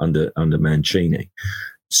run under Mancini.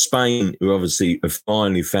 Spain, who obviously have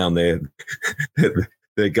finally found their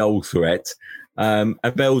goal threat. And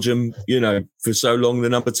Belgium, for so long, the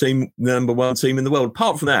number 1 team in the world.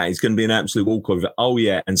 Apart from that, it's going to be an absolute walkover. Oh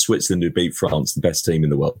yeah, and Switzerland, who beat France, the best team in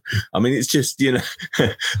the world. I mean, it's just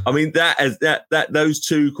I mean that those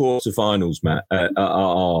 2 quarterfinals, Matt,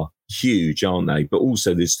 are huge, aren't they? But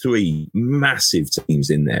also, there's 3 massive teams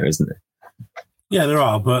in there, isn't there? Yeah, there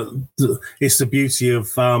are, but it's the beauty of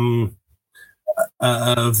the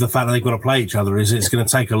fact that they've got to play each other. Is it's going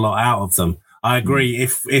to take a lot out of them. I agree.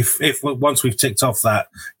 If once we've ticked off that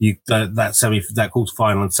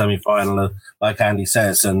quarterfinal and semi-final, like Andy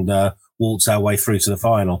says, and waltz our way through to the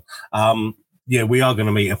final, we are going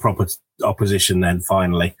to meet a proper opposition then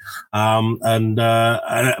finally. But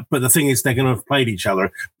the thing is, they're going to have played each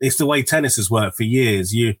other. It's the way tennis has worked for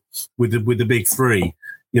years. With the big 3.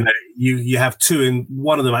 You have 2, and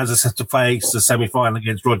one of them has a set to face the semi-final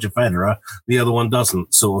against Roger Federer, the other one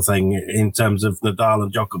doesn't, sort of thing, in terms of Nadal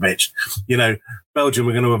and Djokovic. Belgium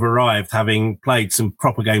are going to have arrived having played some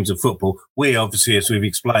proper games of football. We, obviously, as we've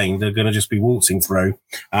explained, are going to just be waltzing through,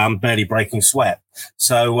 barely breaking sweat.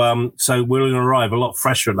 So we're going to arrive a lot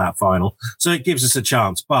fresher at that final. So it gives us a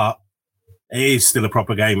chance, but it is still a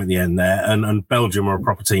proper game at the end there, and Belgium are a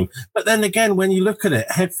proper team. But then again, when you look at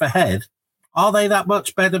it head for head, are they that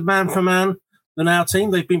much better man for man than our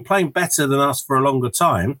team? They've been playing better than us for a longer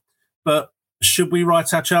time, but should we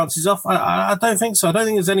write our chances off? I don't think so. I don't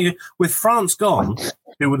think there's any. With France gone,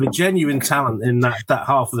 who were the genuine talent in that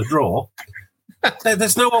half of the draw,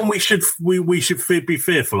 there's no one we should be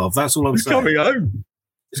fearful of. That's all I'm saying. Coming home.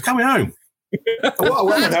 It's coming home.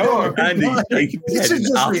 Andy, this is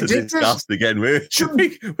just ridiculous. Again, we could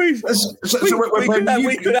have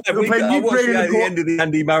the end of the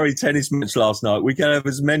Andy Murray tennis match last night. We can have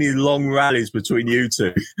as many long rallies between you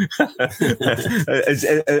two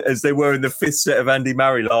as they were in the 5th set of Andy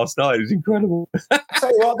Murray last night. It was incredible.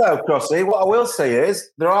 Tell you what, though, Crossy, what I will say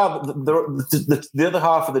is the other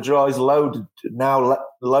half of the draw is loaded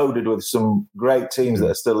with some great teams that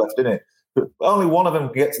are still left in it. But only one of them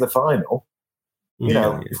can get to the final.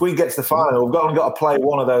 If we get to the final, we've only got to play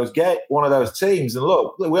one of those teams. And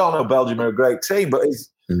look, we all know Belgium are a great team, but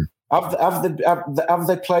have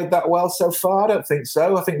they played that well so far? I don't think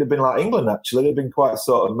so. I think they've been like England, actually. They've been quite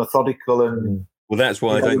sort of methodical and. Well, that's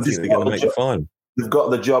why I don't think they're going to make the final. They've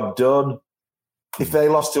got the job done. If they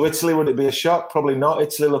lost to Italy, would it be a shock? Probably not.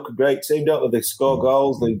 Italy look a great team, don't they? They score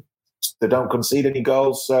goals. They don't concede any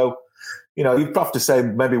goals. So. You'd have to say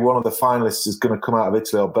maybe one of the finalists is going to come out of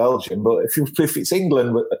Italy or Belgium. But if it's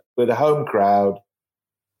England with a home crowd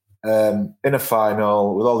in a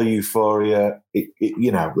final with all the euphoria,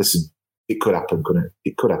 listen, it could happen, couldn't it?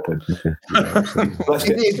 It could happen.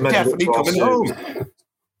 It's definitely coming home.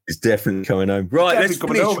 It's definitely coming home. Right, let's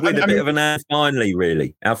finish with a bit of an ad finally,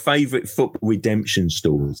 really. Our favourite football redemption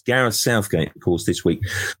stories. Gareth Southgate, of course, this week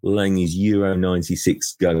laying his Euro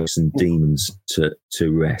 96 ghosts and demons to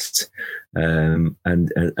rest and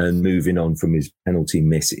moving on from his penalty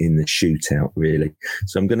miss in the shootout, really.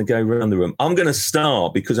 So I'm going to go around the room. I'm going to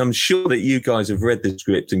start because I'm sure that you guys have read the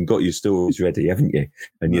script and got your stories ready, haven't you?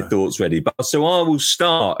 And your thoughts ready. So I will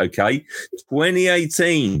start, okay?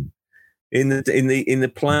 2018. In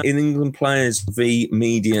England Players v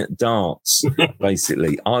Media Darts,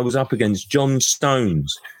 basically. I was up against John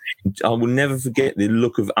Stones. I will never forget the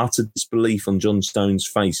look of utter disbelief on John Stones'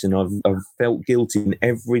 face, and I've felt guilty in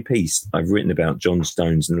every piece I've written about John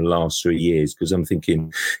Stones in the last 3 years, because I'm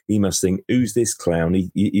thinking, he must think, who's this clown?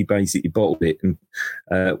 He basically bottled it and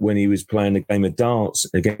when he was playing a game of darts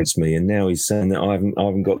against me, and now he's saying that I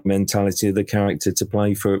haven't got the mentality of the character to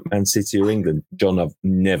play for Man City or England. John, I've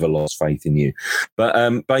never lost faith in you.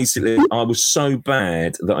 But basically, I was so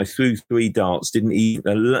bad that I threw 3 darts,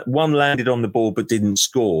 one landed on the ball but didn't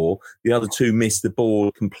score. The other 2 missed the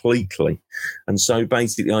ball completely. And so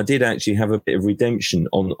basically I did actually have a bit of redemption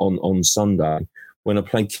on Sunday when I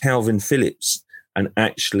played Calvin Phillips and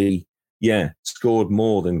actually, scored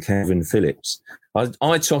more than Calvin Phillips.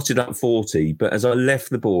 I totted up 40, but as I left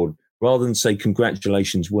the board, rather than say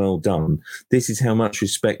congratulations, well done, this is how much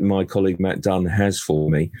respect my colleague Matt Dunn has for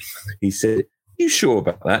me. He said, "You sure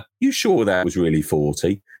about that? You sure that was really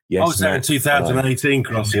 40?" Yes, I was there in 2018,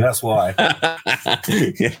 Crossy, that's why.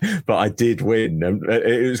 But I did win. And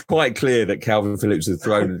it was quite clear that Calvin Phillips had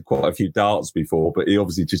thrown quite a few darts before, but he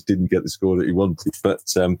obviously just didn't get the score that he wanted. But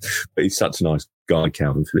he's such a nice guy,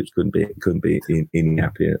 Calvin Phillips. Couldn't be any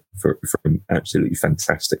happier for him. Absolutely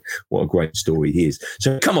fantastic. What a great story he is.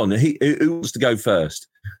 So come on, who wants to go first?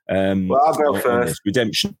 Well, I'll go first.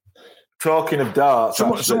 Redemption. Talking of darts,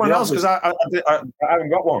 someone else, because I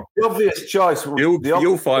haven't got one. The obvious choice.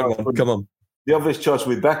 You'll find one. Come on. The obvious choice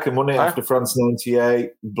with Beckham, wasn't it? After France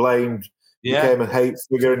 '98, blamed, became a hate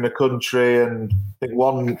figure in the country, and I think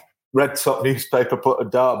one red top newspaper put a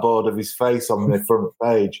dartboard of his face on the front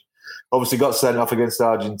page. Obviously, got sent off against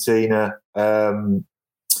Argentina.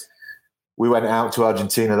 We went out to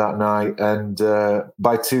Argentina that night, and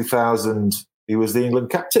by 2000, he was the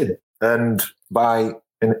England captain. And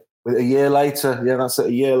a year later, a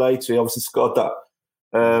year later, he obviously scored that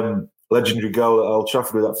legendary goal at Old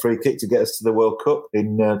Trafford with that free kick to get us to the World Cup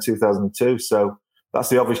in 2002. So that's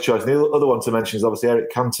the obvious choice. And the other one to mention is obviously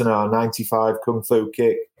Eric Cantona, 95 kung fu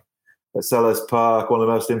kick at Selhurst Park, one of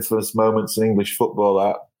the most infamous moments in English football.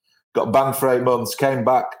 That got banned for 8 months, came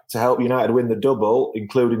back to help United win the double,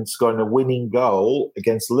 including scoring a winning goal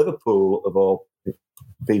against Liverpool, of all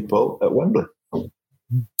people, at Wembley.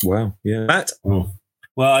 Wow. Yeah. Matt?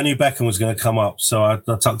 Well, I knew Beckham was going to come up, so I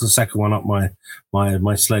tucked the second one up my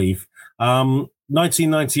sleeve.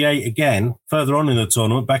 1998, again, further on in the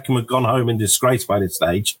tournament, Beckham had gone home in disgrace by this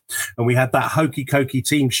stage, and we had that hokey-cokey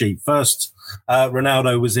team sheet. First,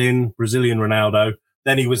 Ronaldo was in, Brazilian Ronaldo.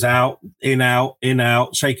 Then he was out, in, out,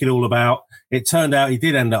 shake it all about. It turned out he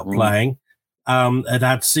did end up playing.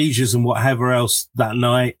 Had seizures and whatever else that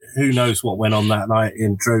night. Who knows what went on that night,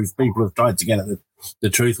 in truth. People have tried to get at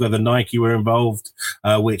the truth, whether Nike were involved,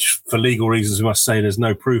 which for legal reasons we must say there's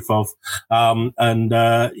no proof of.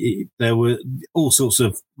 There were all sorts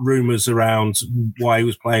of rumours around why he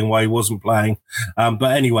was playing, why he wasn't playing.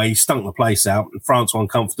 But anyway, he stunk the place out. France won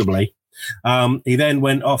comfortably. He then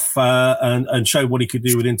went off and showed what he could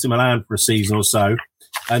do with Inter Milan for a season or so.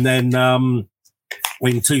 And then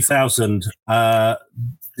in 2000,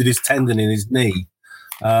 did his tendon in his knee,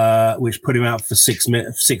 which put him out for 6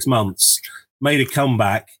 months. Made a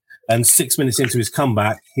comeback, and 6 minutes into his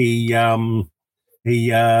comeback, he did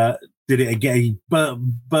it again. He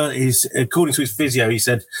burnt his, according to his physio, he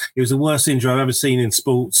said it was the worst injury I've ever seen in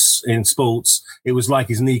sports. It was like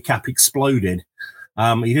his kneecap exploded.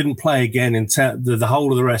 He didn't play again in the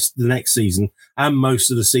whole of the next season and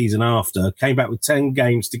most of the season after. Came back with 10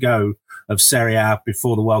 games to go of Serie A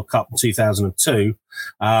before the World Cup in 2002.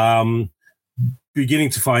 Beginning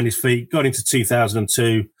to find his feet, got into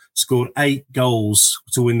 2002. Scored 8 goals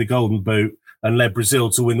to win the Golden Boot and led Brazil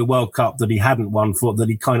to win the World Cup that he hadn't won for, that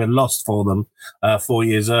he kind of lost for them 4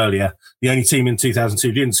 years earlier. The only team in 2002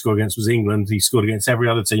 he didn't score against was England. He scored against every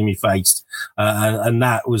other team he faced, and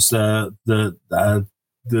that was the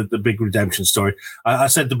big redemption story. I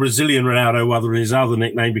said the Brazilian Ronaldo rather than his other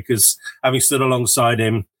nickname because having stood alongside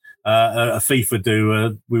him a FIFA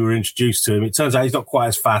do, we were introduced to him. It turns out he's not quite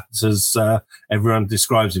as fat as everyone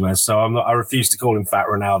describes him as. So I refuse to call him Fat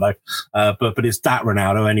Ronaldo, but it's that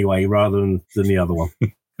Ronaldo anyway, rather than the other one.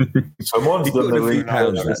 Someone's done the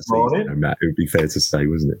Ronaldo this morning. Matt, it would be fair to say,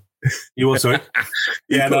 wasn't it? You what, sorry?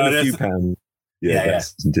 Yeah, a few pounds. Yeah,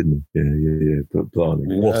 didn't he? Yeah. But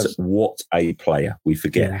blimey, what a player! We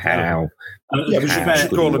forget how. He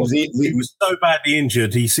was so badly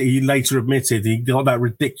injured. He later admitted he got that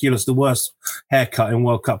ridiculous, the worst haircut in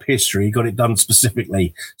World Cup history. He got it done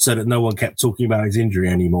specifically so that no one kept talking about his injury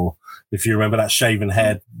anymore. If you remember that shaven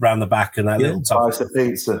head round the back and that little slice of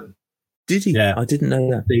pizza. Did he? Yeah, I didn't know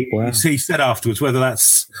that. He said afterwards, whether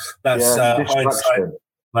that's hindsight,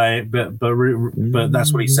 but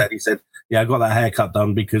that's what he said. He said, "Yeah, I got that haircut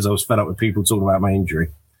done because I was fed up with people talking about my injury."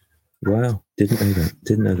 Wow, didn't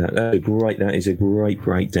know that. That is a great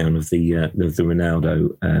breakdown of the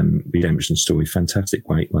Ronaldo redemption story. Fantastic,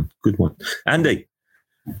 great one, good one, Andy.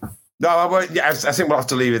 No, I think we'll have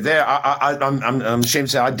to leave it there. I'm ashamed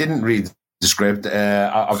to say I didn't read the script.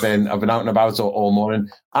 I've been out and about all morning.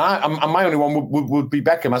 And my only one would be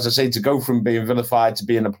Beckham, as I say, to go from being vilified to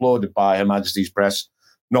being applauded by Her Majesty's press.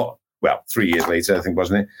 3 years later, I think,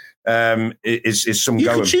 wasn't it? Is some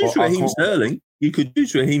going. You could choose Raheem Sterling. You could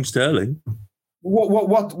choose Raheem Sterling.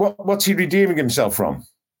 What's he redeeming himself from?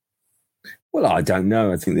 Well, I don't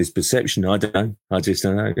know. I think there's perception. I don't know. I just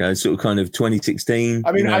don't know. Sort of kind of 2016.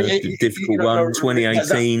 I mean, difficult one.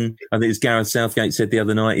 2018. I think as Gareth Southgate said the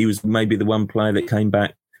other night, he was maybe the one player that came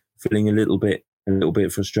back feeling a little bit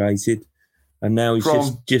frustrated, and now he's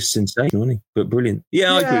just sensational, isn't he? But brilliant.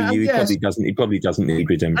 Yeah, I agree with you. He probably doesn't need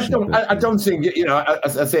redemption. I don't think I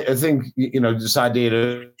think this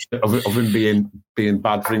idea of him being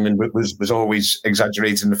bad for England was always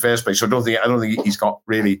exaggerated in the first place. So I don't think he's got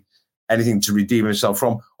really anything to redeem himself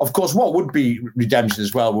from. Of course, what would be redemption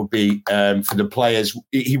as well would be for the players.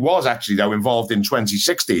 He was actually, though, involved in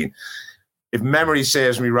 2016. If memory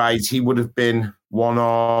serves me right, he would have been one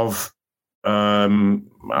of 1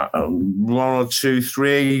 or 2,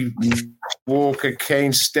 3. Walker,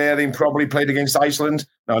 Kane, Sterling probably played against Iceland.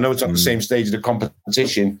 Now, I know it's not the same stage of the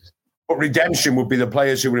competition, but redemption would be the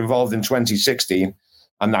players who were involved in 2016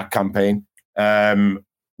 and that campaign.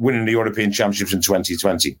 Winning the European Championships in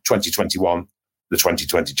 2020, 2021, the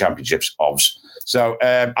 2020 Championships, obvs. So,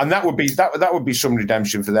 and that would be some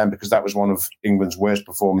redemption for them, because that was one of England's worst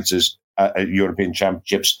performances at European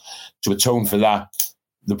Championships. To atone for that,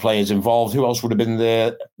 the players involved, who else would have been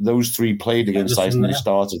there? Those 3 played against Iceland at the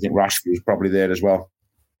start. I think Rashford was probably there as well.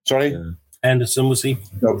 Sorry? Yeah. Anderson, was he?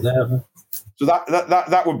 No. There? So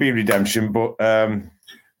that would be redemption, but I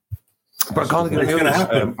can't think of going to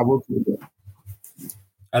happen.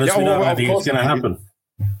 And we don't think it's going to happen.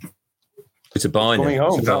 It's a buy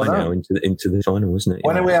now. It's a buy now into the final, isn't it?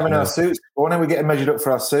 When are we having our suits? When are we getting measured up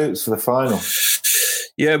for our suits for the final?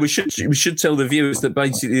 Yeah, we should tell the viewers that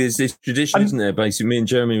basically there's this tradition, isn't there? Basically, me and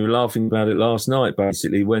Jeremy were laughing about it last night.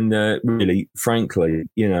 Basically, when really, frankly,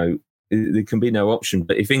 there can be no option.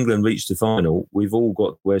 But if England reach the final, we've all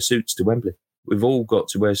got to wear suits to Wembley. We've all got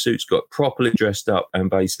to wear suits, got properly dressed up, and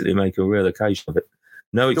basically make a real occasion of it.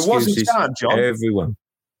 No excuses. There was a time, John. Everyone.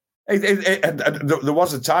 There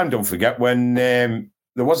was a time, don't forget, when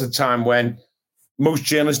most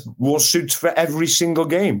journalists wore suits for every single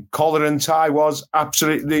game. Collar and tie was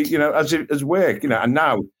absolutely, as work, and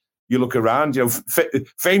now you look around,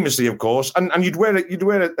 famously, of course, and you'd wear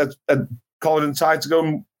a collar and tie to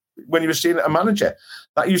go when you were seeing a manager.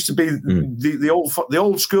 That used to be the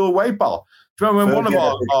old school way, Paul. Do you remember when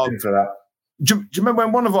Do you remember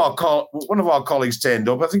when one of our colleagues turned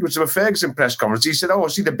up? I think it was to a Ferguson press conference. He said, "Oh, I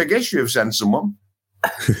see the big issue of sending someone."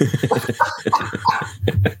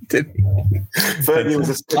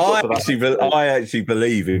 I actually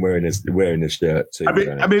believe in wearing a shirt too.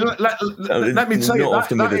 Let me tell you, not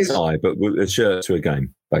often with a tie, but with a shirt to a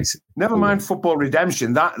game, basically. Never mind football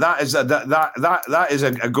redemption. That is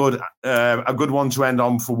a good one to end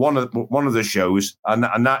on for one of the shows, and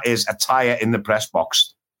that is attire in the press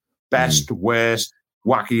box. Best, worst,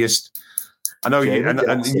 wackiest. I know you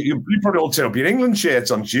probably all turn up your England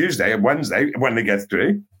shirts on Tuesday and Wednesday when they get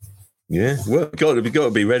through. Yeah, well, you've got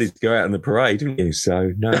to be ready to go out in the parade, haven't you?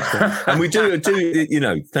 So no, and we do.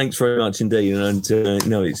 Thanks very much indeed.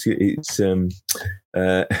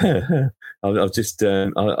 I've just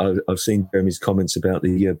I've seen Jeremy's comments about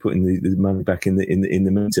the putting the money back in the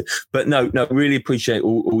meter, but no, really appreciate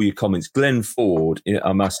all your comments. Glenn Ford,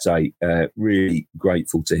 I must say, really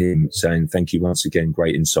grateful to him, saying thank you once again,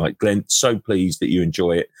 great insight, Glenn. So pleased that you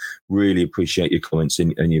enjoy it. Really appreciate your comments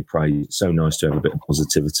and your praise. It's so nice to have a bit of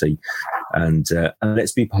positivity, and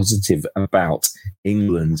let's be positive about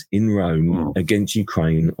England in Rome against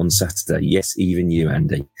Ukraine on Saturday. Yes, even you,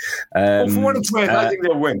 Andy. For what it's worth, I think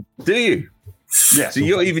they'll win. Do you? Yeah. So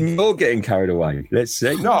you're getting carried away. Let's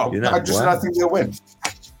see. No, I think they'll win.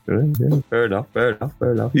 Yeah, fair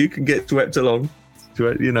enough. You can get swept along.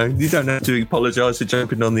 You don't have to apologise for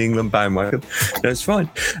jumping on the England bandwagon. That's fine.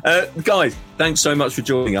 Guys, thanks so much for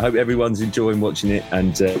joining. I hope everyone's enjoying watching it,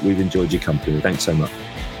 and we've enjoyed your company. Thanks so much.